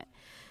Vermont.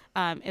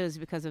 It was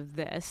because of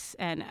this.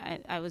 And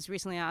I was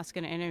recently asked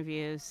in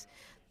interviews,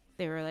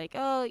 they were like,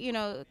 "Oh,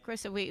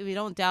 Krista, we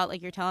don't doubt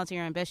your talents and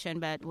your ambition,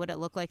 but would it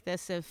look like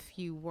this if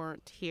you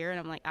weren't here?" And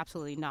I'm like,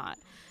 absolutely not.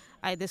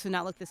 This would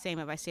not look the same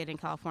if I stayed in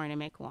California to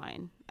make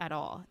wine at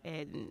all.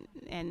 And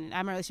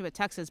I'm a relationship with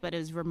Texas, but it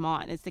was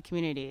Vermont. It's the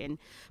community. And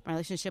my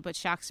relationship with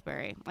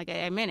Shacksbury,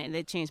 I meant it.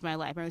 It changed my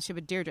life. My relationship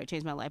with Deirdre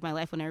changed my life. My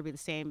life will never be the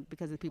same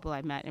because of the people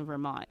I've met in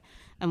Vermont.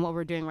 And what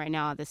we're doing right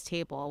now at this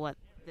table, what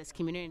this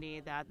community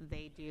that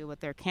they do with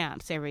their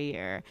camps every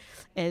year,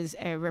 is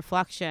a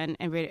reflection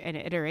and an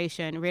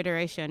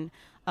reiteration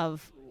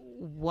of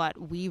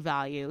what we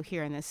value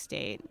here in this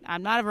state.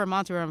 I'm not a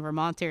Vermonter. I'm a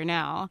Vermonter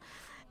now.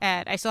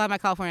 And I still have my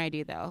California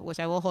ID, though, which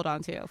I will hold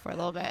on to for a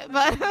little bit.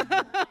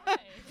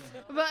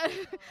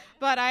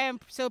 But I am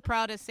so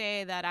proud to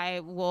say that I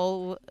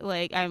will,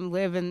 I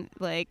live in,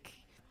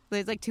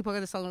 there's like Tupac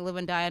of the song "Live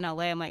and Die in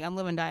L.A." I'm like, I'm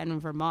live and die in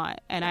Vermont,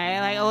 and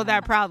I like own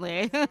that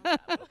proudly.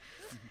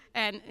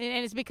 And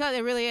it's because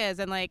it really is,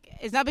 and like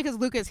it's not because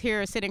Luke is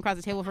here sitting across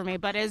the table from me,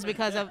 but it is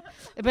because of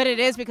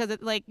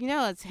like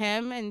it's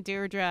him and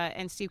Deirdre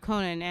and Steve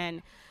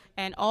Conan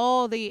and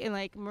all the and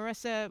like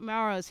Marissa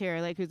Mauro's here,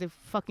 like who's a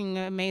fucking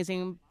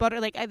amazing. But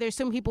like there's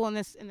some people in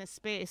this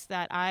space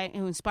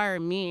who inspire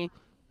me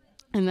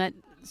and that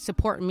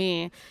support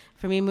me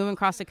for me moving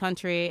across the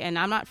country. And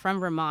I'm not from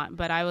Vermont,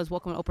 but I was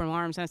welcomed with open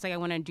arms, and it's like I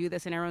want to do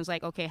this, and everyone's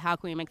like, okay, how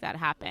can we make that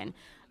happen?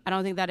 I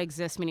don't think that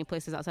exists many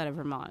places outside of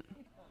Vermont.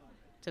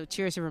 So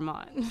cheers to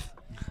Vermont.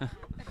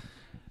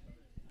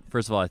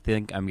 First of all, I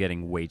think I'm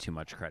getting way too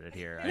much credit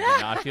here. I do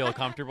not feel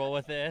comfortable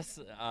with this.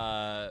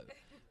 Camp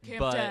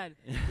Dad.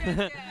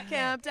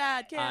 Camp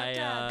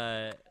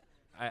Dad.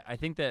 I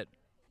think that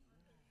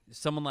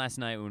someone last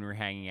night when we were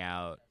hanging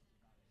out,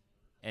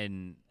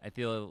 and I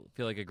feel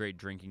like a great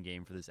drinking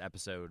game for this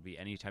episode would be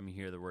anytime you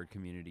hear the word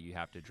community, you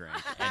have to drink.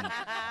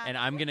 And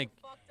I'm gonna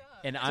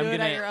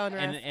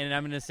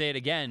say it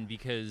again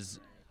because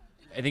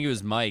I think it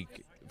was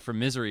Mike from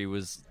Misery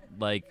was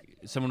like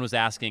someone was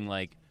asking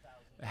like,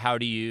 how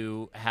do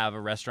you have a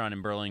restaurant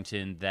in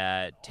Burlington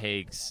that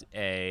takes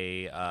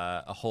a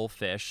whole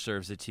fish,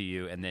 serves it to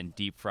you, and then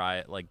deep fry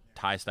it like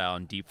Thai style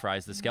and deep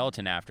fries the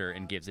skeleton after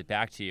and gives it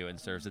back to you and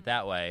serves it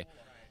that way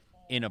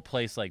in a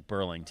place like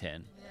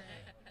Burlington?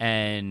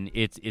 And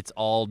it's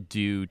all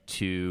due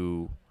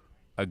to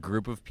a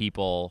group of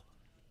people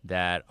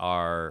that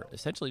are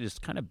essentially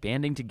just kind of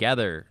banding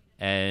together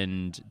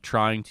and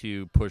trying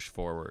to push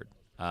forward.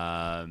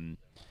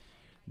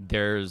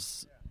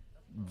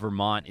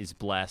 Vermont is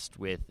blessed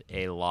with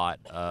a lot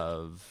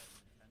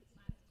of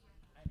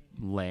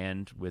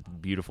land with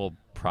beautiful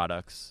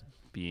products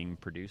being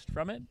produced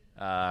from it,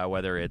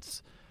 whether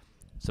it's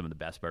some of the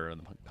best butter in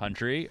the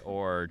country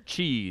or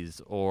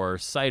cheese or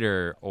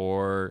cider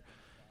or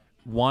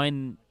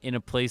wine in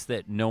a place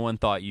that no one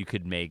thought you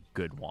could make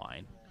good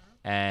wine.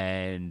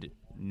 And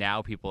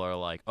now people are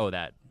like, oh,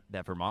 that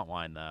Vermont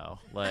wine, though.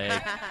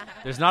 Like,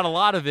 there's not a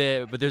lot of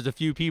it, but there's a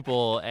few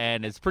people,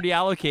 and it's pretty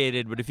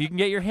allocated. But if you can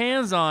get your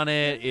hands on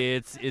it,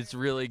 it's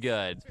really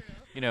good.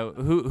 You know,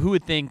 who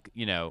would think,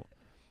 10,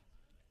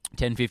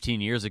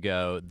 15 years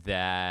ago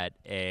that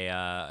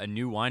a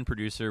new wine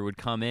producer would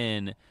come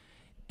in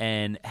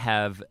and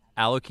have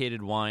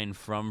allocated wine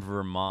from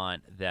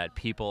Vermont that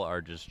people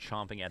are just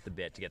chomping at the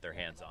bit to get their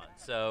hands on.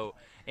 So,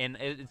 and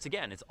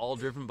it's all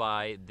driven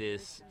by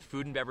this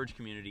food and beverage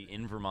community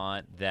in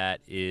Vermont that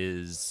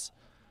is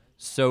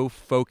so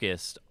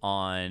focused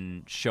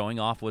on showing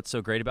off what's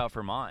so great about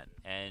Vermont.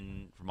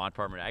 And Vermont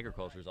Department of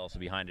Agriculture is also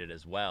behind it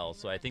as well.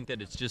 So I think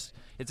that it's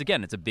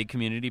a big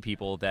community of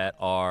people that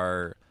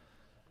are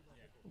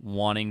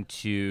wanting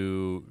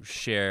to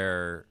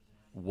share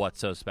what's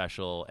so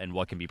special and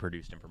what can be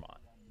produced in Vermont.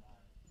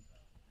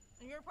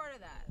 You're a part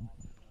of that.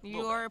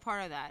 You are a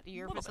part of that.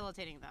 You're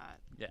facilitating that.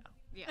 Yeah.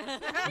 Yeah.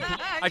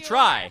 I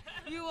try.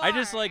 You I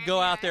just are. go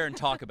out there and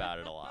talk about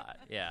it a lot.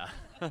 Yeah.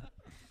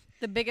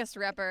 The biggest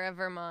rapper of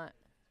Vermont,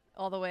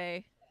 all the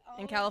way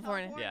in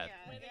California. Yeah.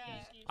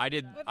 I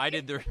did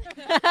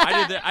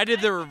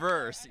the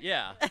reverse.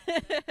 Yeah.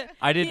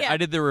 I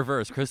did the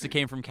reverse. Krista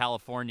came from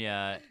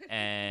California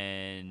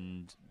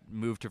and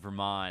moved to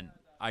Vermont.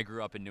 I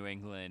grew up in New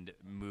England,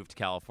 moved to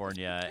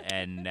California,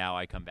 and now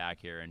I come back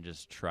here and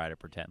just try to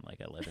pretend like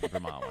I live in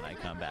Vermont when I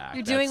come back.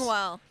 You're doing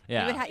well.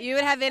 Yeah. You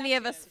would have any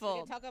of us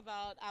fooled. Talk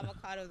about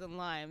avocados and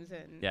limes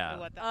and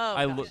what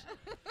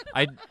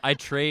the I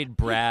trade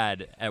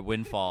Brad at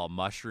Windfall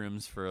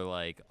mushrooms for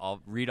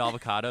reed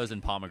avocados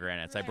and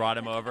pomegranates. I brought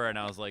him over and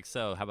I was like,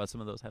 so how about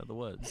some of those out of the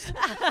woods?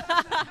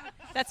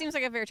 That seems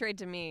like a fair trade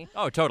to me.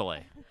 Oh,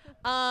 totally.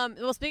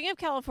 Well, speaking of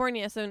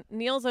California, so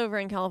Neil's over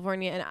in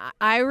California, and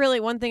I really,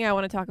 one thing I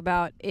want to talk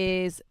about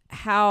is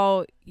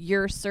how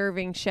you're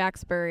serving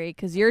Shacksbury,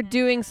 because you're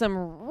doing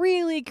some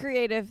really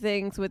creative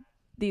things with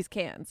these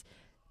cans.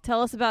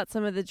 Tell us about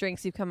some of the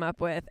drinks you've come up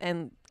with,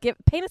 and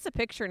paint us a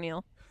picture,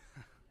 Neil.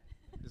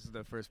 This is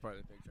the first part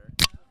of the picture.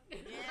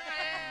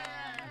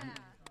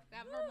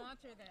 That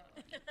Vermonter there.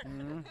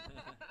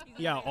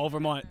 Yeah, all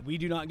Vermont. We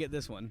do not get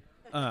this one.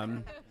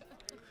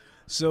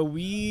 So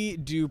we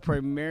do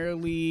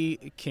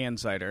primarily canned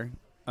cider,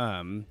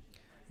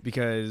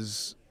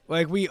 because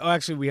we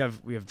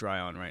have dry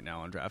on right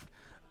now on draft,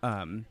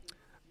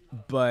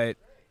 but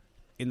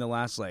in the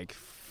last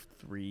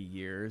 3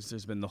 years,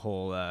 there's been the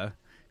whole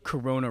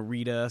Corona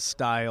Rita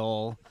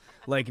style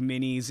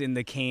minis in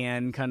the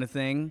can kind of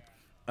thing,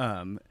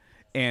 and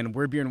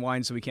we're beer and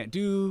wine, so we can't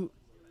do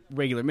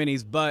regular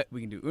minis, but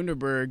we can do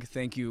Underberg.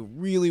 Thank you.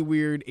 Really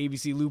weird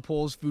ABC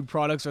loopholes. Food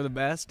products are the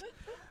best.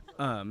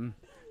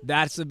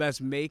 That's the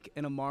best make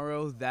in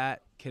Amaro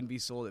that can be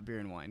sold at Beer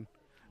and Wine.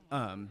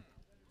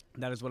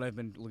 That is what I've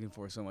been looking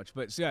for so much.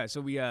 But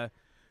so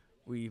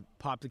we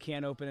pop the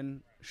can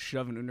open,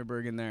 shove an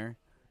Underberg in there,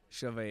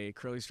 shove a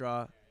curly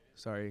straw.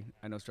 Sorry,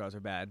 I know straws are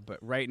bad, but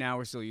right now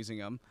we're still using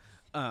them.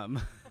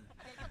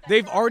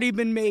 They've already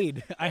been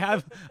made. I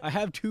have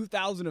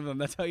 2,000 of them.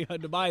 That's how you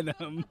had to buy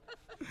them.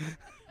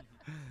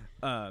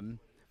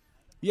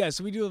 Yeah,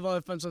 so we do a lot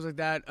of fun stuff like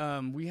that.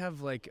 We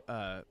have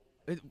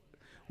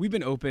we've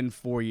been open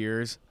 4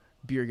 years.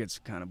 Beer gets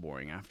kind of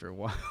boring after a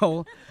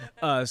while.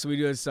 So we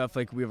do stuff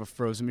like we have a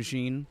frozen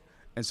machine.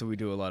 And so we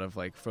do a lot of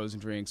like frozen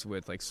drinks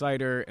with like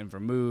cider and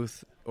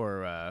vermouth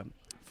or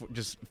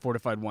just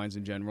fortified wines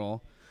in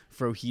general.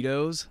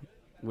 Frojitos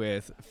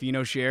with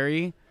Fino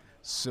Sherry.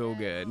 So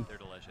good. They're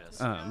delicious.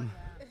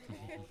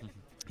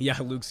 Yeah,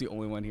 Luke's the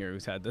only one here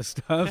who's had this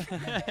stuff.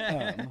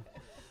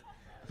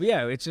 But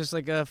yeah, it's just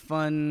like a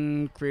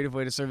fun, creative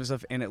way to serve this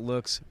stuff, and it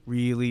looks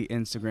really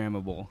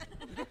Instagrammable.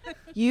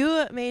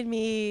 You made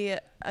me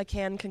a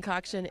canned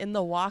concoction in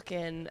the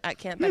walk-in at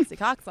Camp Betsy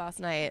Cox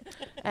last night,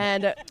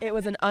 and it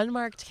was an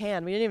unmarked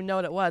can. We didn't even know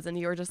what it was, and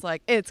you were just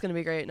like, it's going to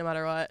be great no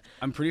matter what.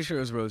 I'm pretty sure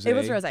it was rosé. It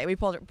was rosé. We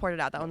poured it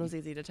out. That one was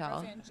easy to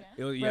tell.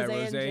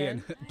 Rosé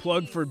and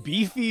plug for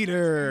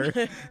Beefeater.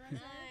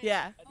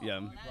 Yeah. Yeah.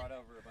 We brought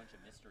over a bunch of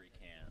mystery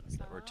cans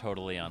that were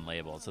totally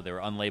unlabeled. So they were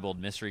unlabeled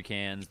mystery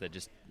cans that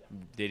just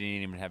didn't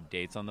even have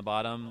dates on the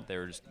bottom. They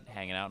were just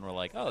hanging out, and we're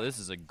like, oh, this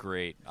is a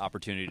great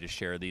opportunity to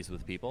share these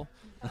with people.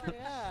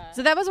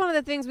 So that was one of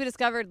the things we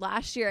discovered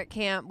last year at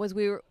camp was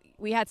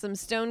we had some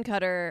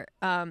Stonecutter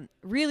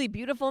really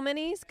beautiful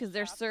minis because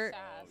they're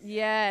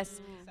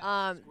yes.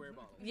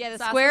 Yeah,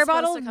 the square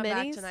bottle to come minis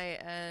back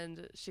tonight,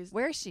 and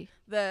where is she?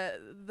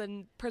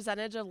 The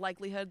percentage of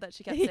likelihood that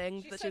she kept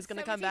saying that she was going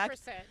to come back,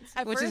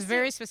 which is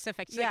very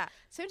specific. She's yeah,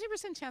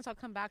 70% chance I'll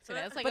come back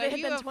today. It's like, but it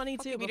had been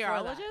 22 before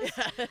meteorologist.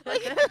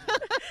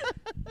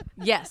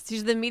 Yes,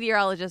 she's the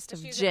meteorologist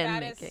of gin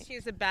making.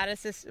 She's the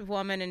baddest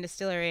woman in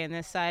distillery in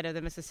this side of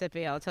the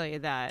Mississippi. I'll tell you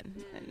that.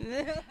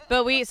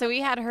 But we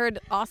had heard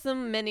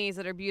awesome minis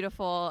that are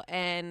beautiful,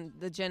 and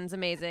the gin's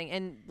amazing.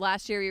 And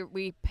last year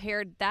we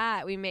paired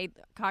that. We made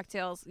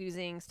cocktails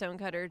using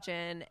Stonecutter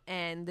gin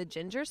and the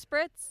ginger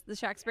spritz,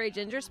 the Shackscamp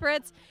ginger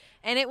spritz,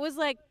 and it was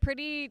like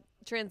pretty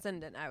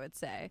transcendent, I would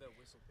say.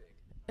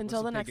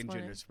 Until the next one.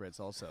 morning. Ginger spritz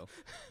also.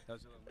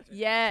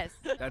 Yes.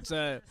 That's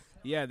a.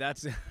 Yeah,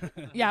 that's.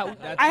 Yeah,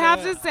 that's, I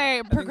have to say,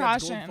 I think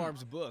precaution. that's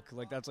Goldfarb's book,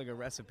 like that's like a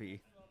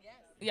recipe.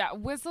 Yeah,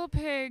 Whistle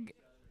Pig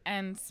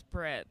and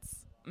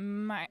Spritz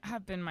might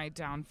have been my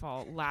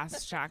downfall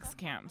last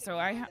Shackscamp. So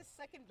I the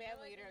second band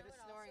leader of the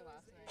snoring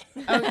last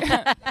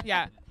night. Oh,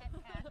 yeah. The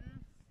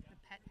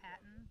Pet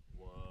Hatton.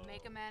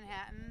 Make a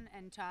Manhattan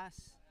and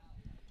toss.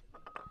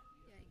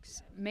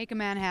 Yikes. Make a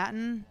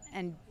Manhattan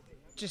and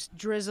just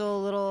drizzle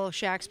a little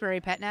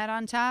Shacksbury pet net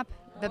on top.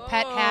 The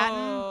Pet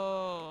Hatton.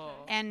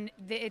 And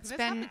it's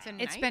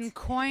been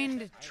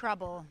coined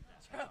trouble.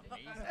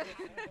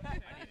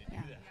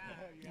 Yeah.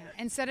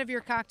 Instead of your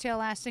cocktail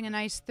lasting a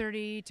nice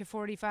 30 to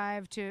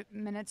 45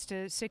 minutes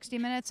to 60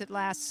 minutes, it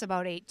lasts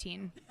about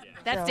 18.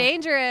 That's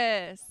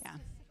dangerous. Yeah.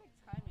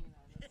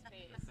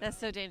 That's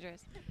so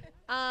dangerous.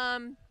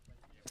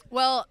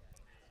 Well,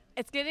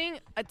 it's getting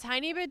a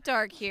tiny bit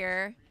dark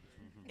here.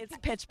 It's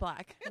pitch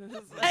black.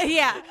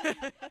 Yeah,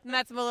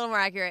 that's a little more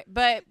accurate.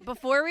 But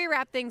before we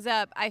wrap things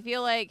up, I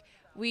feel like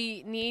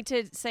we need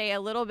to say a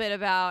little bit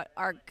about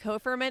our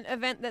co-ferment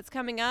event that's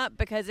coming up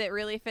because it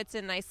really fits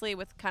in nicely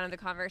with kind of the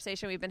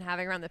conversation we've been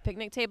having around the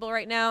picnic table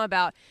right now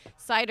about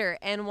cider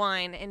and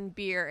wine and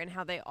beer and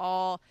how they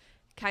all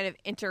kind of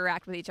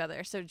interact with each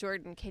other. So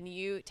Jordan, can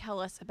you tell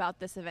us about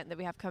this event that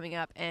we have coming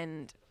up,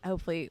 and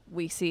hopefully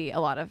we see a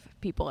lot of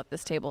people at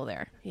this table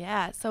there?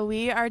 Yeah, so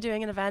we are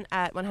doing an event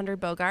at 100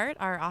 Bogart,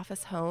 our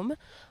office home,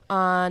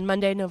 on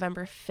Monday,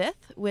 November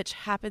 5th, which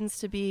happens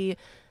to be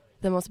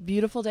the most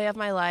beautiful day of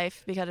my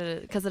life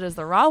because it is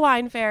the Raw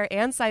Wine Fair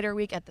and Cider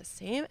Week at the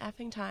same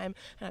effing time,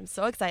 and I'm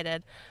so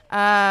excited.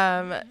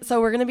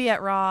 So we're going to be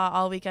at Raw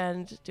all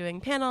weekend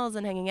doing panels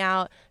and hanging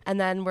out,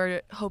 and then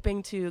we're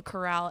hoping to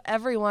corral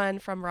everyone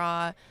from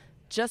Raw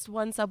just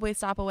one subway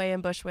stop away in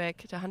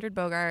Bushwick to 100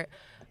 Bogart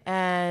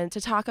and to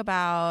talk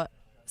about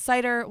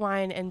cider,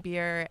 wine, and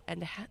beer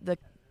and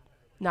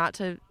not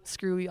to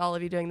screw all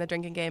of you doing the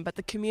drinking game, but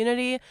the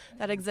community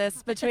that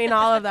exists between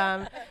all of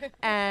them.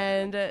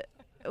 And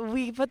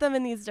we put them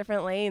in these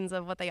different lanes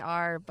of what they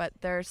are, but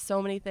there's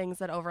so many things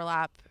that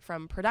overlap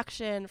from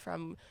production,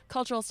 from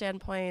cultural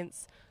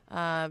standpoints.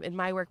 In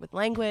my work with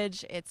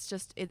language,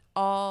 it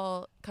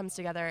all comes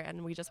together,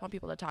 and we just want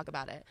people to talk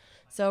about it.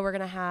 So we're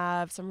going to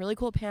have some really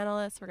cool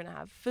panelists. We're going to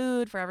have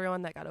food for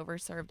everyone that got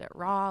overserved at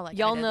Raw. Like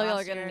y'all know y'all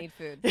are going to need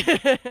food.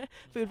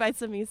 Food by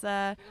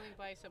Samisa. We only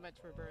buy so much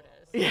Roberta's.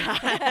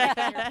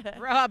 Yeah.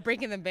 Raw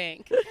breaking the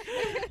bank.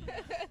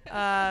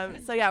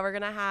 So yeah, we're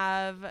going to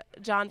have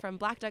John from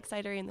Black Duck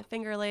Cidery in the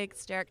Finger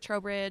Lakes, Derek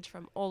Trowbridge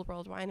from Old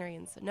World Winery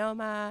in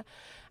Sonoma.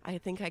 I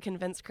think I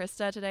convinced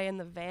Krista today in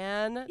the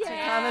van to come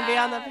and be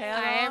on the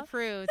panel. I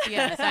approve.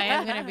 Yes, I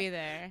am going to be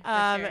there.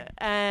 Sure.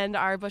 And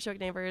our Bushwick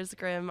neighbors,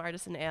 Grimm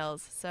Artisan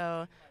Ales.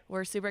 So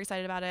we're super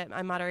excited about it.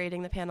 I'm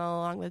moderating the panel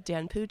along with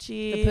Dan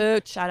Pucci. The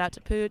Pooch. Shout out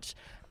to Pooch.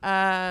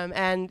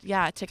 And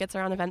yeah, tickets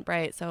are on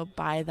Eventbrite, so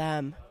buy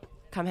them.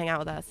 Come hang out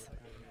with us.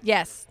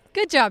 Yes.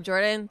 Good job,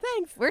 Jordan.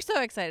 Thanks. We're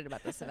so excited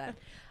about this event.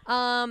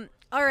 All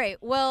right.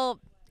 Well,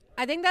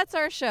 I think that's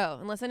our show,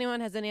 unless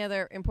anyone has any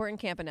other important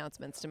camp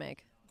announcements to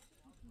make.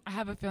 I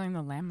have a feeling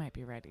the lamb might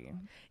be ready.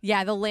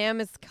 Yeah, the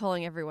lamb is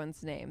calling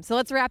everyone's name. So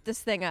let's wrap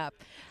this thing up.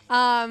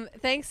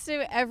 Thanks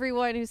to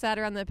everyone who sat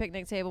around the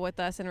picnic table with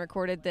us and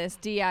recorded this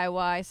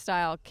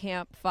DIY-style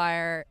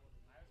campfire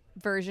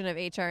version of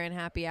HRN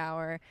Happy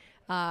Hour.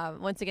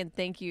 Once again,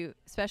 thank you,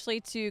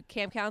 especially to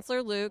Camp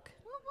Counselor Luke.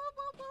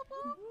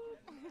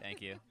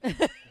 Thank you.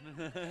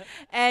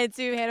 And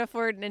to Hannah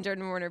Ford and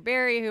Jordan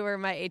Warner-Berry, who are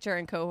my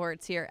HRN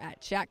cohorts here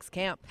at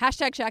Shackscamp.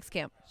 Hashtag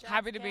Shackscamp.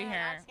 Happy to be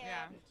here.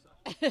 Yeah.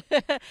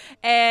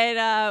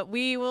 And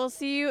we will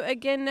see you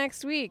again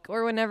next week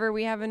or whenever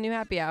we have a new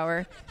happy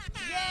hour.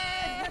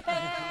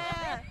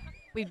 Yeah!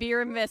 We'd be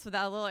remiss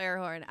without a little air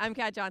horn. I'm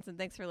Kat Johnson.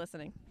 Thanks for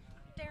listening.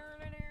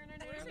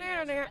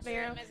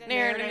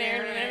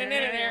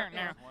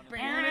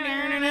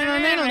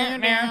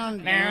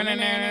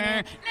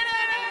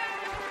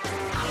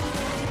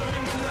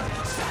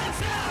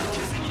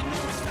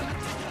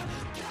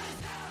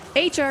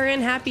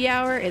 HRN Happy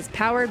Hour is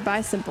powered by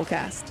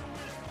Simplecast.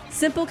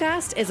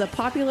 Simplecast is a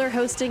popular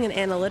hosting and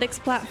analytics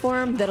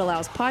platform that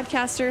allows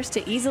podcasters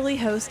to easily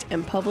host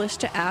and publish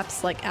to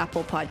apps like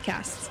Apple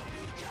Podcasts.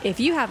 If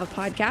you have a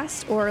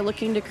podcast or are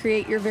looking to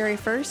create your very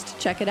first,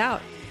 check it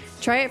out.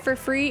 Try it for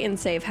free and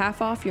save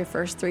half off your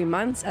first 3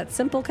 months at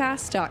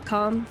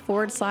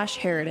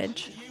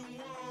simplecast.com/heritage.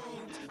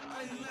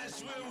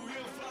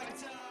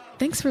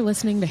 Thanks for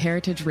listening to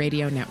Heritage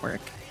Radio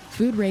Network,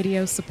 food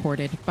radio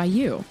supported by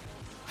you.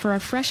 For our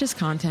freshest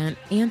content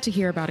and to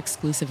hear about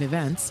exclusive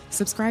events,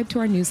 subscribe to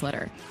our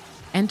newsletter.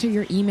 Enter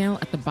your email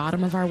at the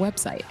bottom of our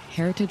website,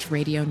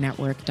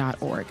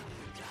 heritageradionetwork.org.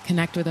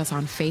 Connect with us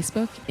on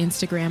Facebook,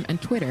 Instagram,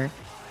 and Twitter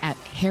at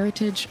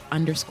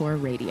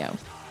heritage_radio.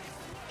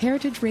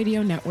 Heritage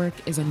Radio Network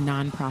is a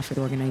nonprofit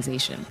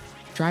organization,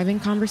 driving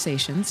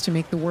conversations to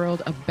make the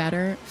world a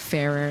better,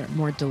 fairer,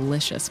 more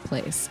delicious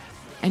place.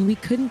 And we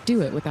couldn't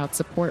do it without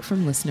support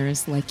from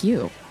listeners like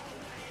you.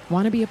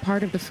 Want to be a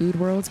part of the food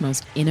world's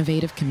most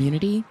innovative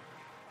community?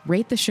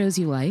 Rate the shows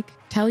you like,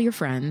 tell your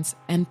friends,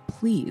 and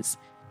please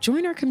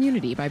join our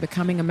community by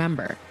becoming a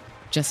member.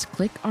 Just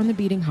click on the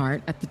beating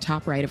heart at the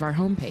top right of our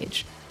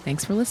homepage.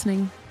 Thanks for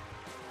listening.